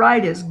 Your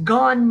right is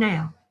gone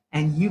now,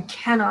 and you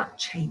cannot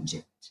change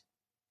it.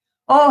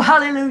 Oh,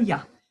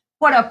 hallelujah.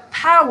 What a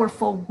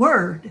powerful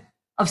word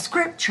of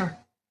Scripture,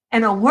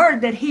 and a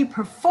word that he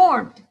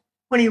performed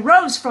when he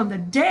rose from the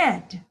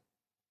dead.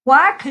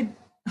 Why could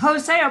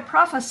Hosea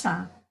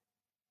prophesy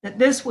that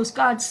this was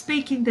God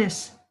speaking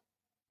this?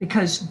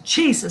 Because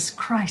Jesus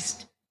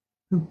Christ,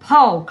 who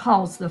Paul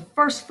calls the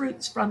first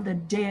fruits from the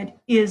dead,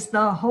 is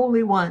the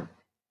Holy One,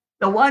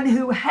 the one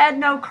who had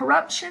no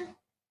corruption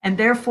and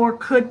therefore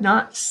could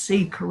not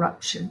see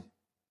corruption.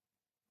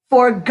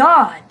 For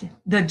God,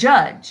 the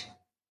judge,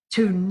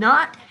 to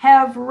not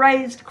have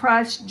raised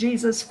Christ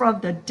Jesus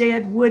from the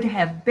dead would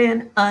have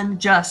been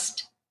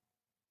unjust.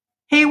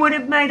 He would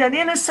have made an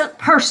innocent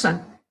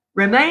person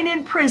remain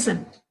in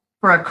prison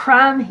for a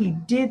crime he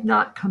did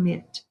not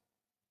commit.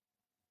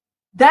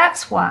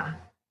 That's why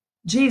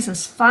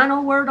Jesus'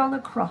 final word on the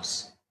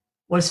cross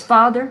was,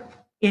 Father,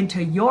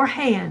 into your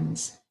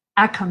hands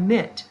I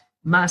commit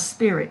my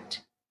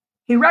spirit.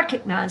 He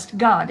recognized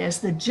God as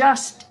the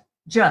just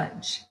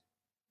judge.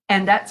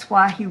 And that's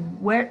why he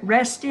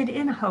rested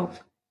in hope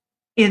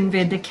in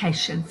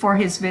vindication, for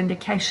his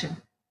vindication.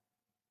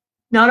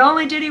 Not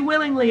only did he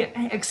willingly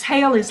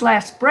exhale his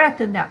last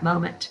breath in that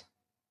moment,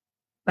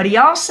 but he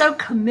also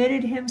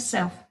committed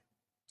himself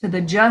to the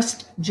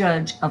just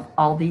judge of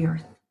all the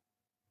earth,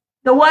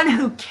 the one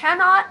who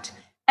cannot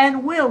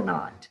and will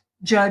not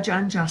judge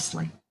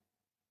unjustly,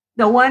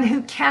 the one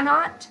who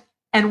cannot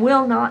and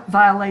will not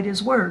violate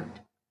his word,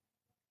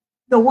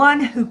 the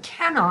one who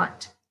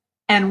cannot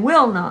and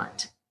will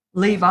not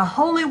leave a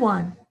holy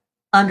one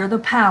under the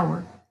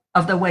power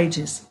of the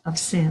wages of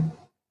sin.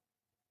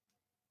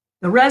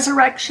 The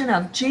resurrection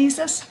of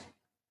Jesus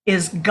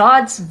is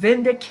God's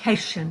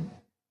vindication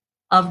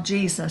of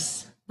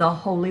Jesus, the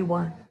Holy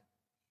One.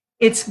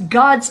 It's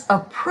God's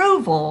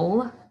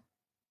approval.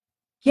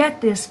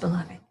 Get this,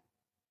 beloved.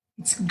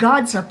 It's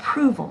God's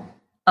approval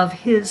of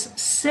his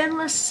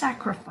sinless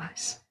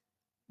sacrifice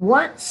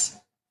once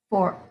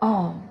for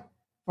all,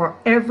 for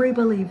every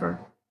believer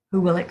who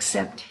will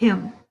accept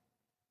him.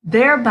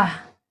 Thereby,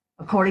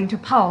 according to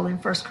Paul in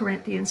 1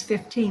 Corinthians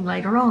 15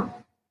 later on,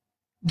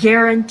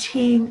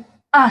 guaranteeing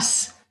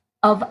us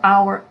of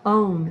our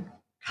own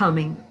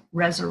coming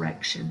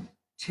resurrection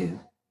too.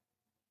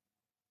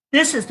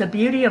 This is the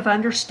beauty of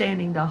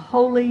understanding the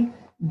holy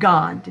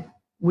God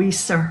we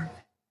serve.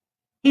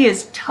 He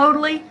is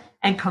totally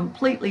and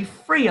completely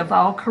free of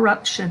all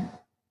corruption.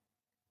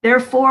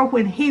 Therefore,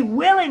 when he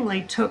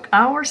willingly took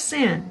our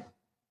sin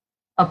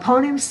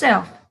upon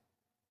himself,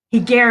 he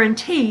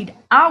guaranteed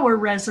our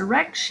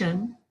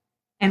resurrection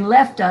and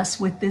left us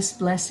with this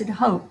blessed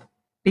hope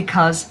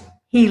because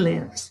he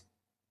lives.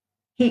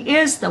 He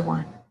is the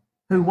one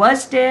who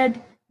was dead,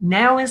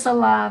 now is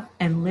alive,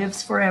 and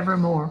lives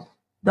forevermore,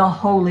 the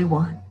Holy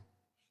One.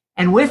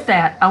 And with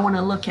that, I want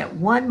to look at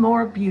one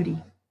more beauty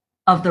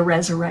of the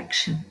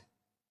resurrection.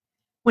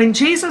 When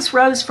Jesus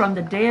rose from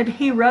the dead,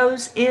 he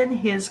rose in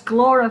his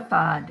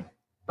glorified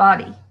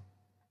body.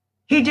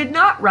 He did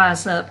not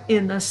rise up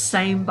in the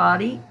same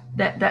body,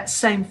 that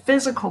same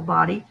physical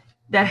body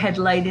that had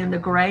laid in the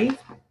grave.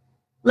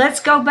 Let's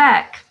go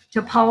back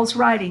to Paul's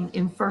writing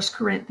in 1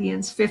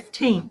 Corinthians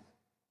 15.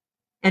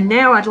 And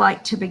now I'd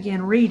like to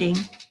begin reading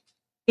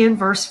in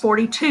verse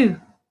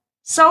 42.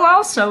 So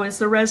also is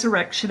the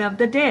resurrection of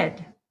the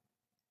dead.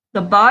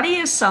 The body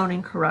is sown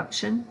in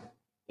corruption.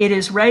 It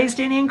is raised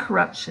in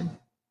incorruption.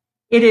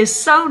 It is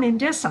sown in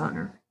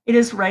dishonor. It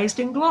is raised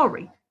in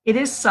glory. It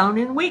is sown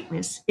in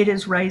weakness. It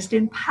is raised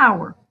in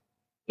power.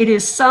 It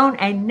is sown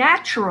a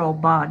natural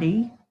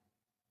body.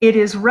 It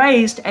is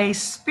raised a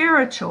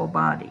spiritual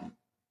body.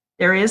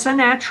 There is a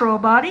natural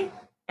body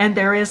and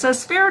there is a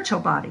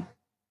spiritual body.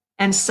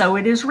 And so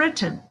it is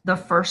written, the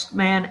first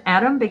man,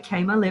 Adam,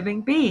 became a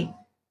living being.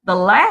 The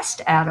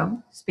last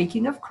Adam,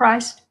 speaking of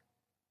Christ,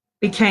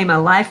 became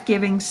a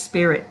life-giving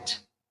spirit.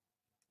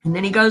 And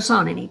then he goes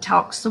on and he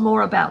talks some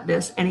more about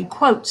this, and he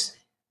quotes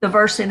the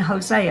verse in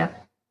Hosea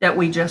that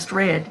we just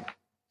read.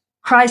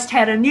 Christ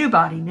had a new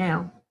body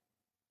now.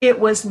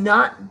 It was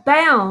not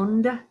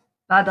bound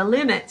by the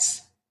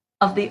limits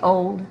of the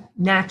old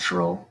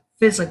natural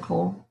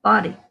physical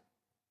body.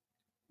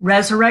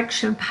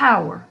 Resurrection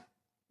power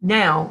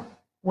now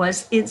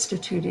was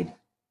instituted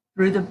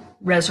through the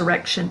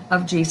resurrection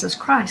of Jesus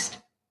Christ.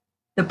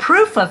 The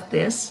proof of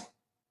this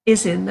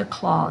is in the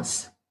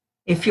clause.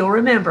 If you'll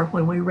remember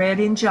when we read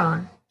in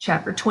John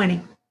chapter 20,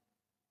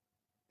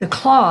 the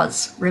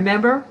clause,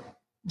 remember,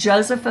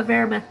 Joseph of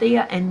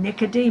Arimathea and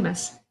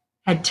Nicodemus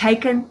had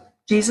taken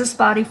Jesus'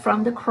 body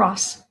from the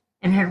cross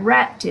and had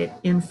wrapped it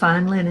in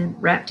fine linen,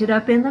 wrapped it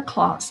up in the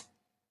clause,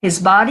 his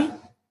body,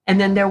 and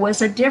then there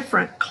was a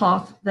different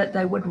cloth that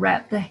they would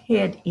wrap the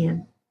head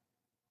in.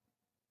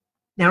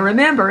 Now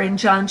remember in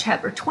John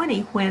chapter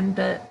 20,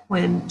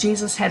 when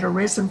Jesus had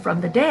arisen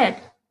from the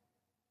dead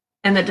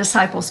and the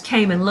disciples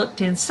came and looked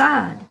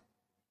inside,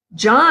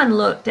 John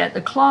looked at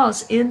the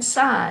claws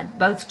inside.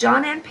 Both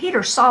John and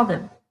Peter saw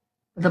them.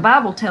 The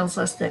Bible tells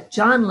us that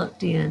John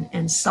looked in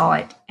and saw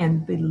it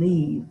and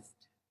believed.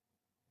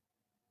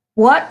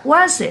 What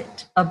was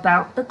it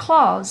about the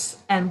claws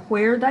and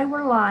where they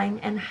were lying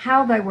and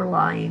how they were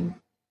lying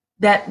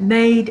that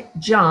made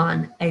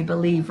John a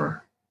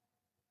believer?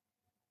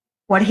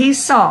 What he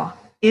saw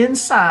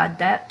inside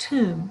that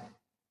tomb,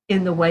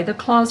 in the way the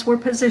claws were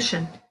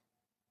positioned,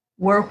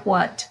 were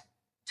what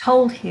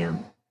told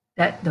him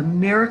that the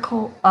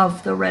miracle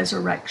of the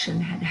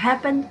resurrection had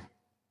happened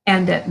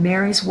and that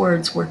Mary's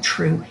words were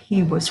true.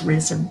 He was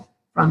risen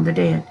from the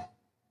dead.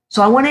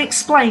 So I want to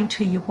explain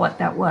to you what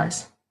that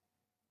was.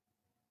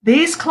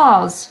 These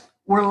claws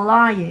were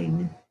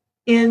lying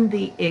in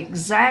the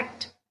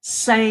exact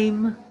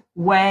same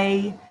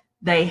way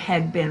they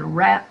had been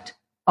wrapped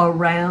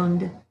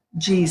around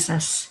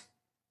Jesus.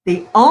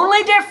 The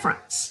only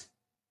difference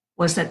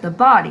was that the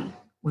body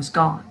was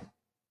gone.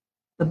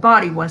 The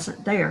body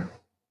wasn't there.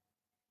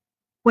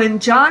 When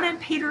John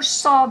and Peter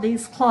saw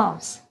these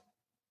claws,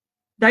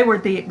 they were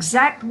the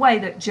exact way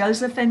that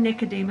Joseph and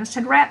Nicodemus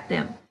had wrapped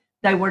them.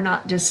 They were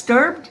not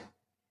disturbed.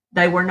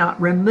 They were not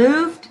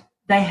removed.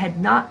 They had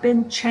not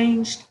been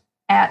changed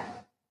at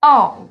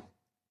all,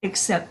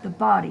 except the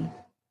body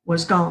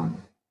was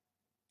gone.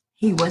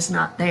 He was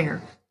not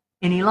there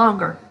any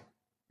longer.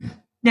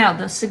 Now,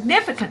 the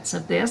significance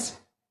of this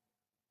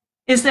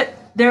is that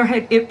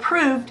it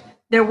proved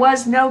there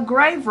was no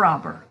grave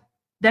robber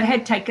that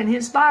had taken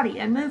his body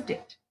and moved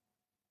it.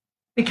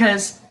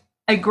 Because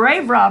a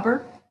grave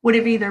robber would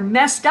have either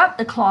messed up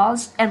the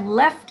claws and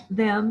left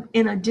them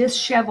in a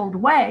disheveled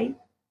way,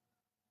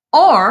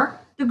 or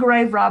the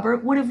grave robber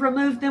would have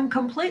removed them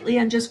completely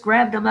and just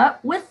grabbed them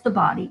up with the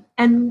body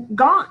and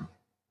gone.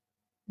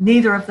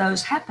 Neither of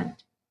those happened.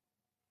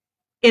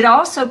 It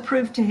also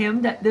proved to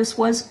him that this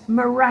was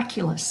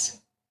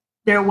miraculous.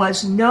 There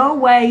was no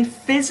way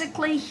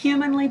physically,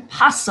 humanly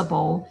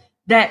possible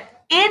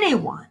that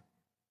anyone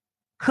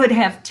could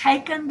have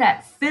taken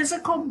that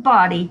physical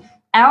body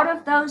out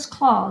of those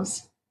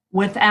claws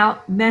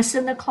without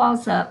messing the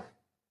claws up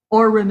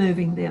or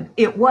removing them.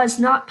 It was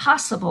not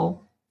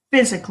possible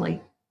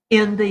physically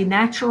in the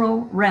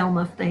natural realm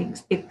of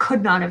things. It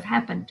could not have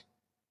happened.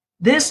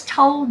 This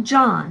told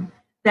John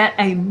that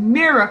a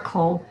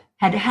miracle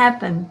had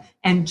happened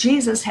and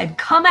Jesus had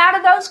come out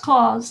of those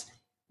claws,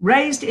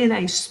 raised in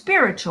a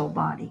spiritual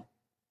body,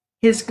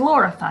 his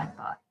glorified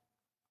body.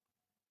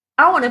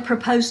 I want to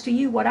propose to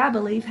you what I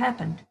believe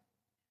happened.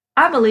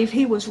 I believe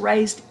he was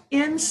raised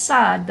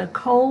inside the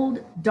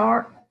cold,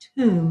 dark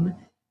tomb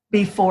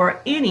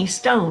before any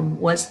stone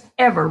was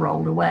ever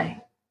rolled away.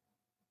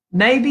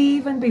 Maybe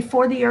even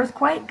before the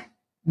earthquake,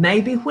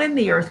 maybe when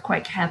the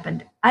earthquake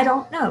happened. I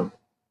don't know.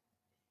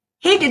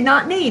 He did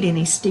not need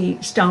any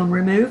stone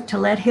removed to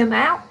let him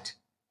out.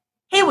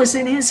 He was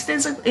in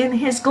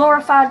his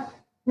glorified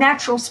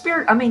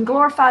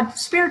glorified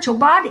spiritual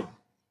body.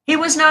 He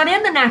was not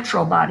in the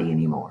natural body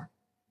anymore.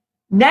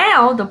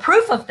 Now, the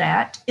proof of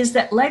that is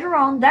that later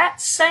on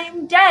that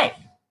same day,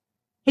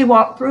 he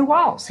walked through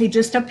walls. He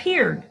just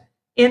appeared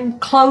in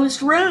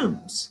closed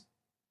rooms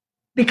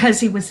because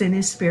he was in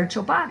his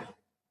spiritual body.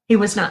 He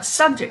was not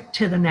subject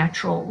to the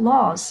natural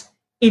laws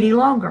any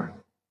longer.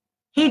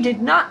 He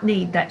did not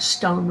need that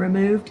stone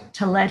removed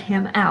to let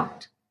him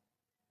out.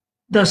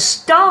 The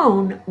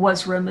stone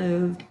was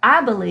removed, I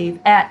believe,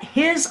 at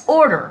his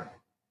order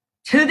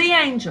to the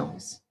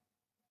angels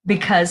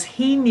because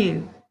he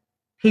knew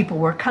people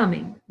were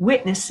coming,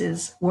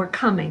 witnesses were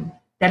coming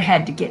that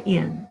had to get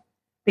in,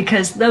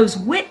 because those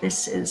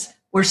witnesses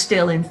were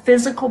still in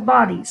physical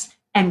bodies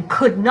and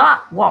could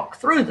not walk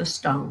through the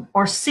stone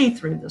or see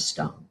through the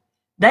stone.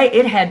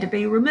 It had to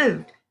be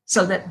removed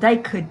so that they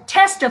could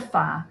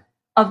testify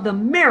of the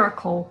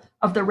miracle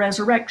of the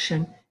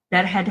resurrection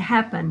that had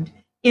happened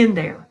in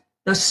there.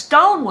 The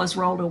stone was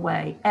rolled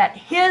away at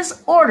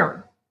his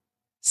order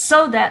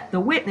so that the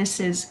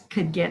witnesses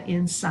could get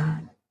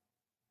inside.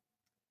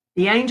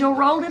 The angel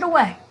rolled it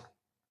away.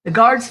 The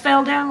guards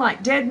fell down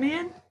like dead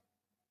men,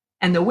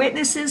 and the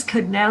witnesses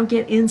could now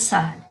get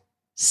inside,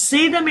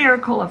 see the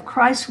miracle of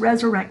Christ's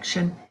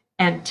resurrection,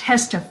 and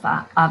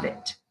testify of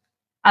it.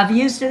 I've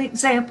used an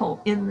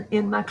example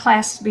in my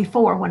class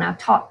before when I've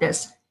taught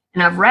this,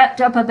 and I've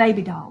wrapped up a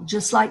baby doll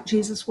just like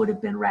Jesus would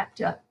have been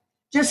wrapped up,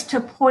 just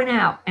to point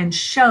out and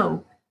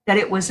show that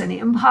it was an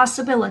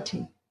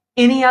impossibility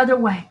any other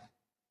way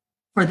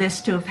for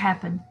this to have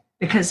happened,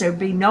 because there'd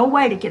be no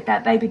way to get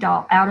that baby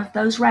doll out of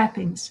those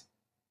wrappings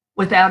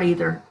without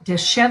either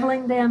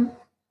disheveling them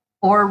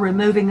or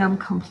removing them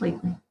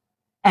completely.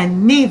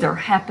 And neither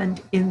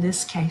happened in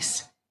this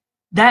case.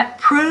 That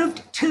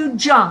proved to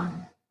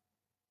John,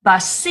 by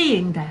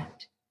seeing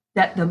that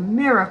the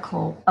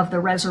miracle of the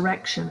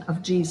resurrection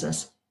of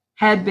Jesus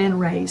had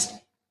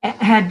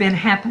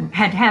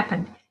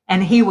happened,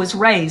 and he was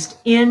raised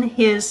in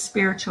his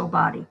spiritual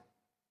body.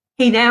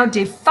 He now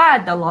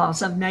defied the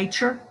laws of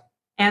nature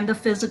and the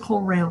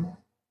physical realm.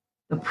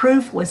 The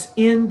proof was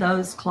in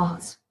those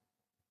claws.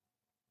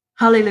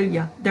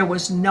 Hallelujah. There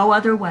was no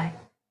other way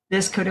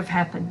this could have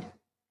happened.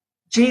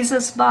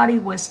 Jesus' body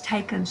was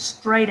taken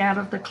straight out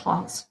of the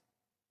claws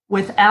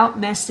without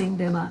messing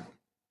them up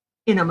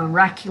in a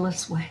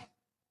miraculous way.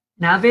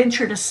 And I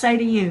venture to say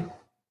to you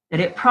that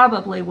it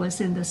probably was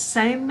in the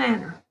same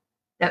manner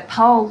that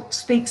Paul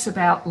speaks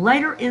about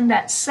later in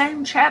that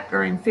same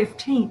chapter in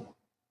 15,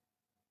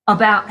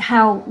 about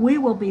how we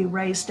will be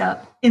raised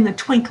up in the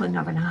twinkling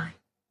of an eye.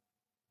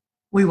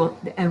 We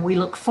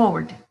look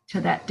forward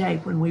to that day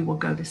when we will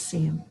go to see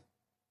him.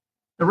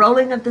 The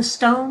rolling of the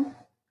stone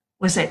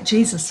was at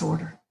Jesus'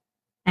 order,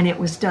 and it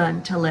was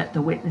done to let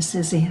the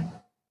witnesses in.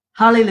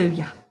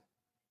 Hallelujah.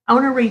 I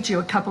want to read you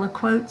a couple of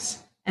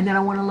quotes, and then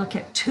I want to look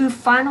at two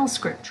final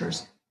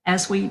scriptures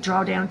as we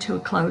draw down to a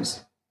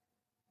close.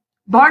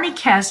 Barney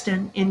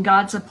Kasdan, in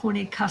God's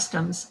Appointed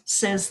Customs,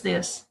 says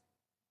this: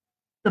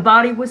 the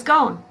body was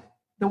gone.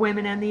 The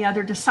women and the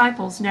other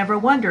disciples never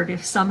wondered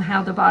if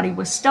somehow the body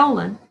was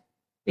stolen,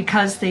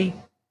 because the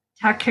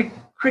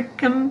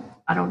tachykrikum,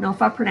 I don't know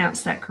if I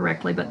pronounced that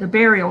correctly, but the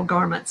burial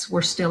garments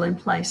were still in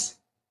place.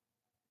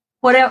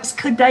 What else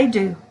could they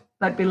do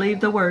but believe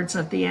the words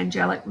of the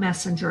angelic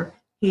messenger?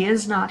 He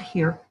is not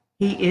here.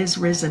 He is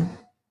risen.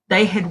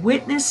 They had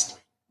witnessed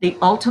the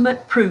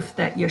ultimate proof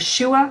that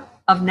Yeshua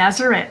of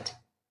Nazareth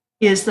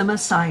is the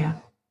Messiah.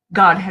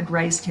 God had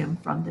raised him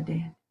from the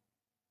dead.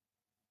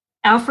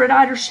 Alfred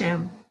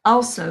Edersheim,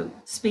 also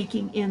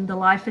speaking in The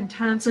Life and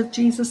Times of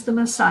Jesus the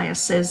Messiah,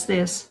 says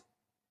this,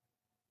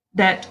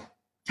 that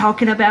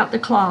talking about the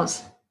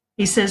claws,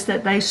 he says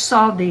that they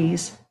saw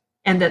these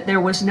and that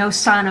there was no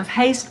sign of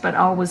haste, but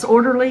all was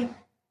orderly,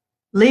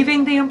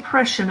 leaving the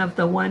impression of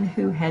the one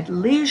who had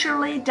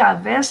leisurely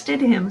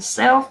divested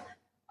himself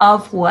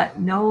of what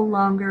no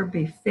longer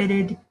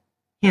befitted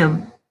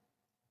him,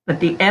 but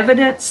the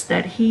evidence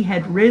that he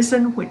had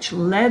risen, which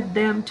led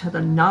them to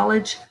the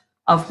knowledge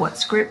of what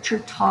Scripture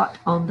taught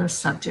on the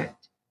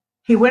subject.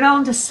 He went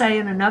on to say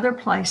in another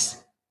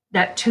place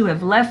that to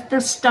have left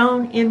the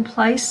stone in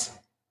place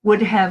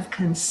would have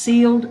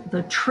concealed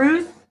the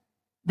truth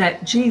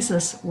that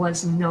Jesus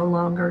was no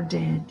longer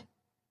dead,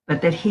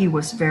 but that he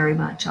was very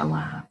much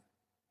alive.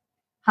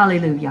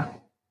 Hallelujah.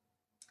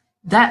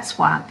 That's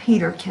why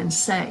Peter can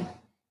say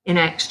in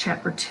Acts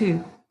chapter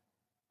 2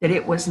 that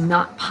it was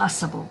not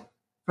possible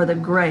for the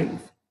grave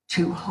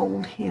to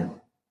hold him.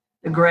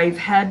 The grave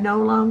had no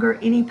longer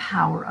any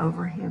power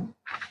over him.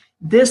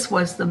 This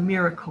was the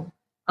miracle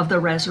of the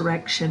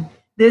resurrection.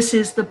 This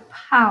is the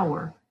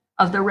power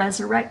of the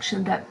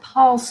resurrection that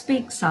Paul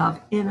speaks of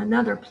in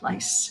another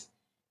place.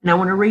 And I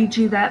want to read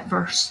you that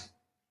verse.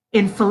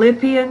 In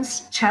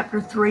Philippians chapter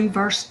 3,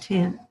 verse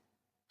 10,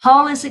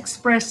 Paul is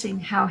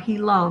expressing how he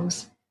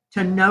longs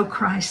to know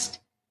Christ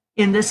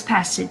in this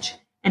passage.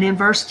 And in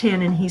verse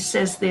 10, and he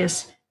says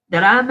this,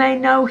 that I may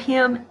know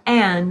him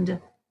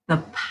and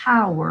the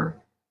power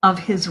of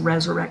his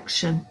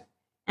resurrection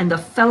and the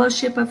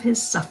fellowship of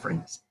his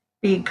sufferings,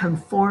 being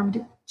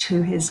conformed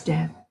to his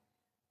death.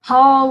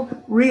 Paul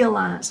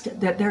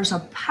realized that there's a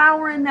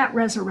power in that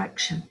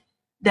resurrection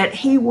that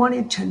he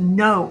wanted to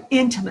know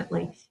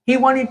intimately. He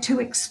wanted to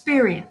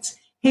experience.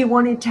 He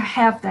wanted to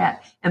have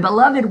that. And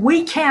beloved,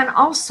 we can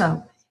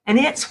also. And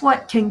it's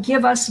what can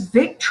give us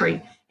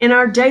victory in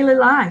our daily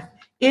life.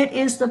 It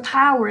is the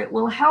power. It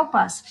will help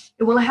us.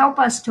 It will help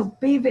us to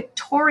be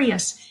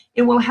victorious.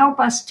 It will help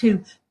us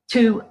to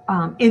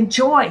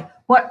enjoy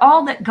what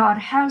all that God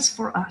has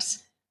for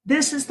us.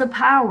 This is the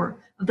power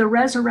of the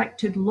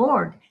resurrected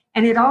Lord.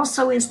 And it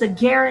also is the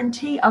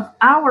guarantee of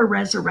our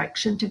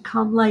resurrection to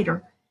come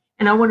later.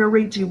 And I want to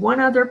read you one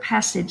other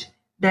passage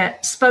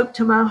that spoke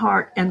to my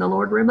heart, and the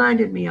Lord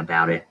reminded me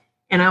about it.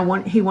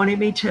 And he wanted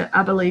me to,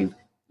 I believe,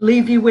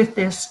 leave you with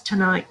this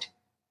tonight.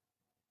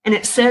 And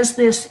it says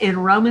this in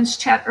Romans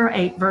chapter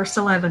 8, verse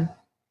 11.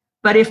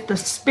 But if the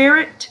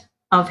Spirit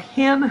of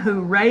him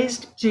who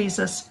raised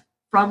Jesus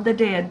from the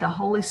dead, the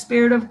Holy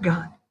Spirit of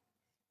God,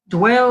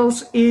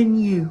 dwells in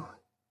you.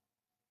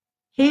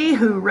 He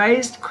who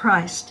raised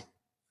Christ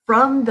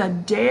from the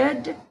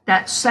dead,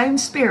 that same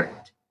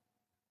Spirit,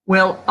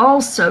 will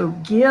also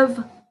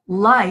give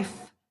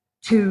life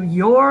to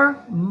your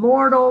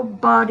mortal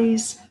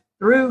bodies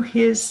through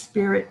his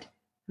Spirit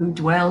who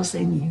dwells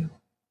in you.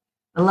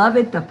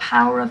 Beloved, the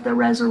power of the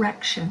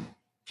resurrection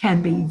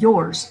can be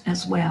yours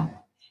as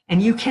well.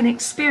 And you can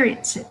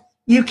experience it.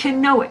 You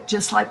can know it,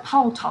 just like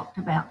Paul talked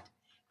about.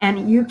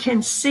 And you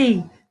can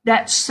see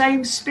that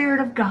same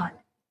Spirit of God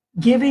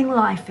giving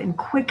life and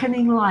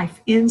quickening life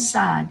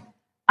inside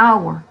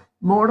our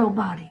mortal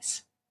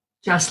bodies,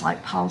 just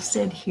like Paul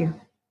said here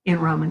in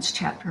Romans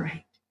chapter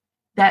 8.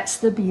 That's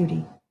the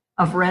beauty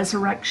of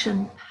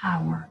resurrection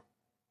power.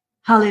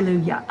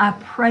 Hallelujah. I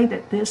pray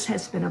that this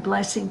has been a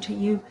blessing to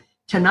you.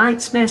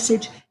 Tonight's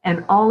message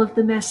and all of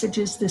the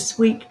messages this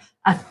week,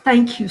 I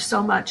thank you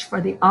so much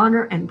for the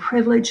honor and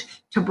privilege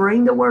to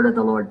bring the word of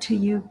the Lord to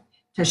you,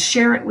 to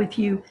share it with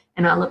you,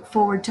 and I look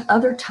forward to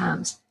other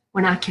times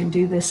when I can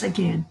do this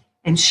again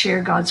and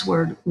share God's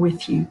word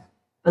with you.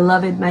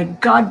 Beloved, may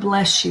God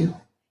bless you.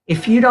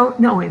 If you don't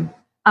know him,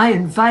 I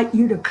invite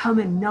you to come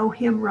and know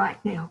him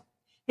right now.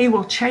 He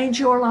will change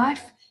your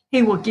life.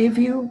 He will give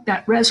you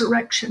that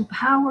resurrection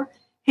power.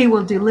 He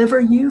will deliver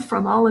you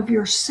from all of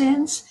your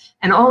sins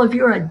and all of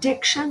your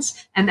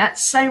addictions. And that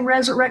same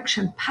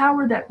resurrection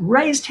power that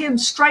raised him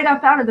straight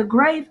up out of the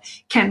grave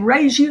can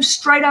raise you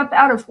straight up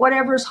out of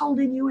whatever is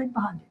holding you in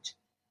bondage.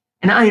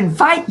 And I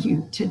invite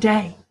you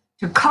today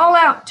to call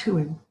out to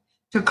him,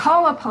 to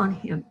call upon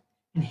him,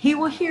 and he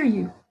will hear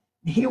you,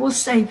 and he will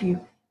save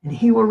you, and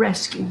he will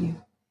rescue you.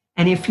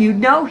 And if you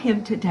know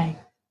him today,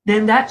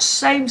 then that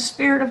same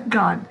Spirit of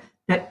God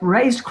that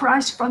raised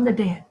Christ from the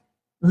dead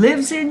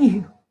lives in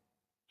you.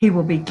 He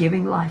will be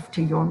giving life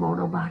to your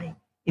mortal body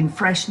in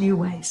fresh new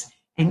ways.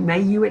 And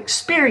may you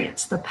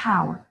experience the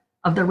power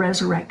of the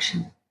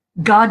resurrection.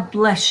 God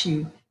bless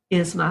you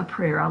is my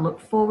prayer. I look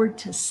forward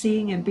to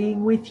seeing and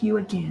being with you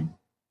again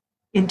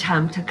in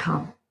time to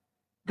come.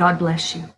 God bless you.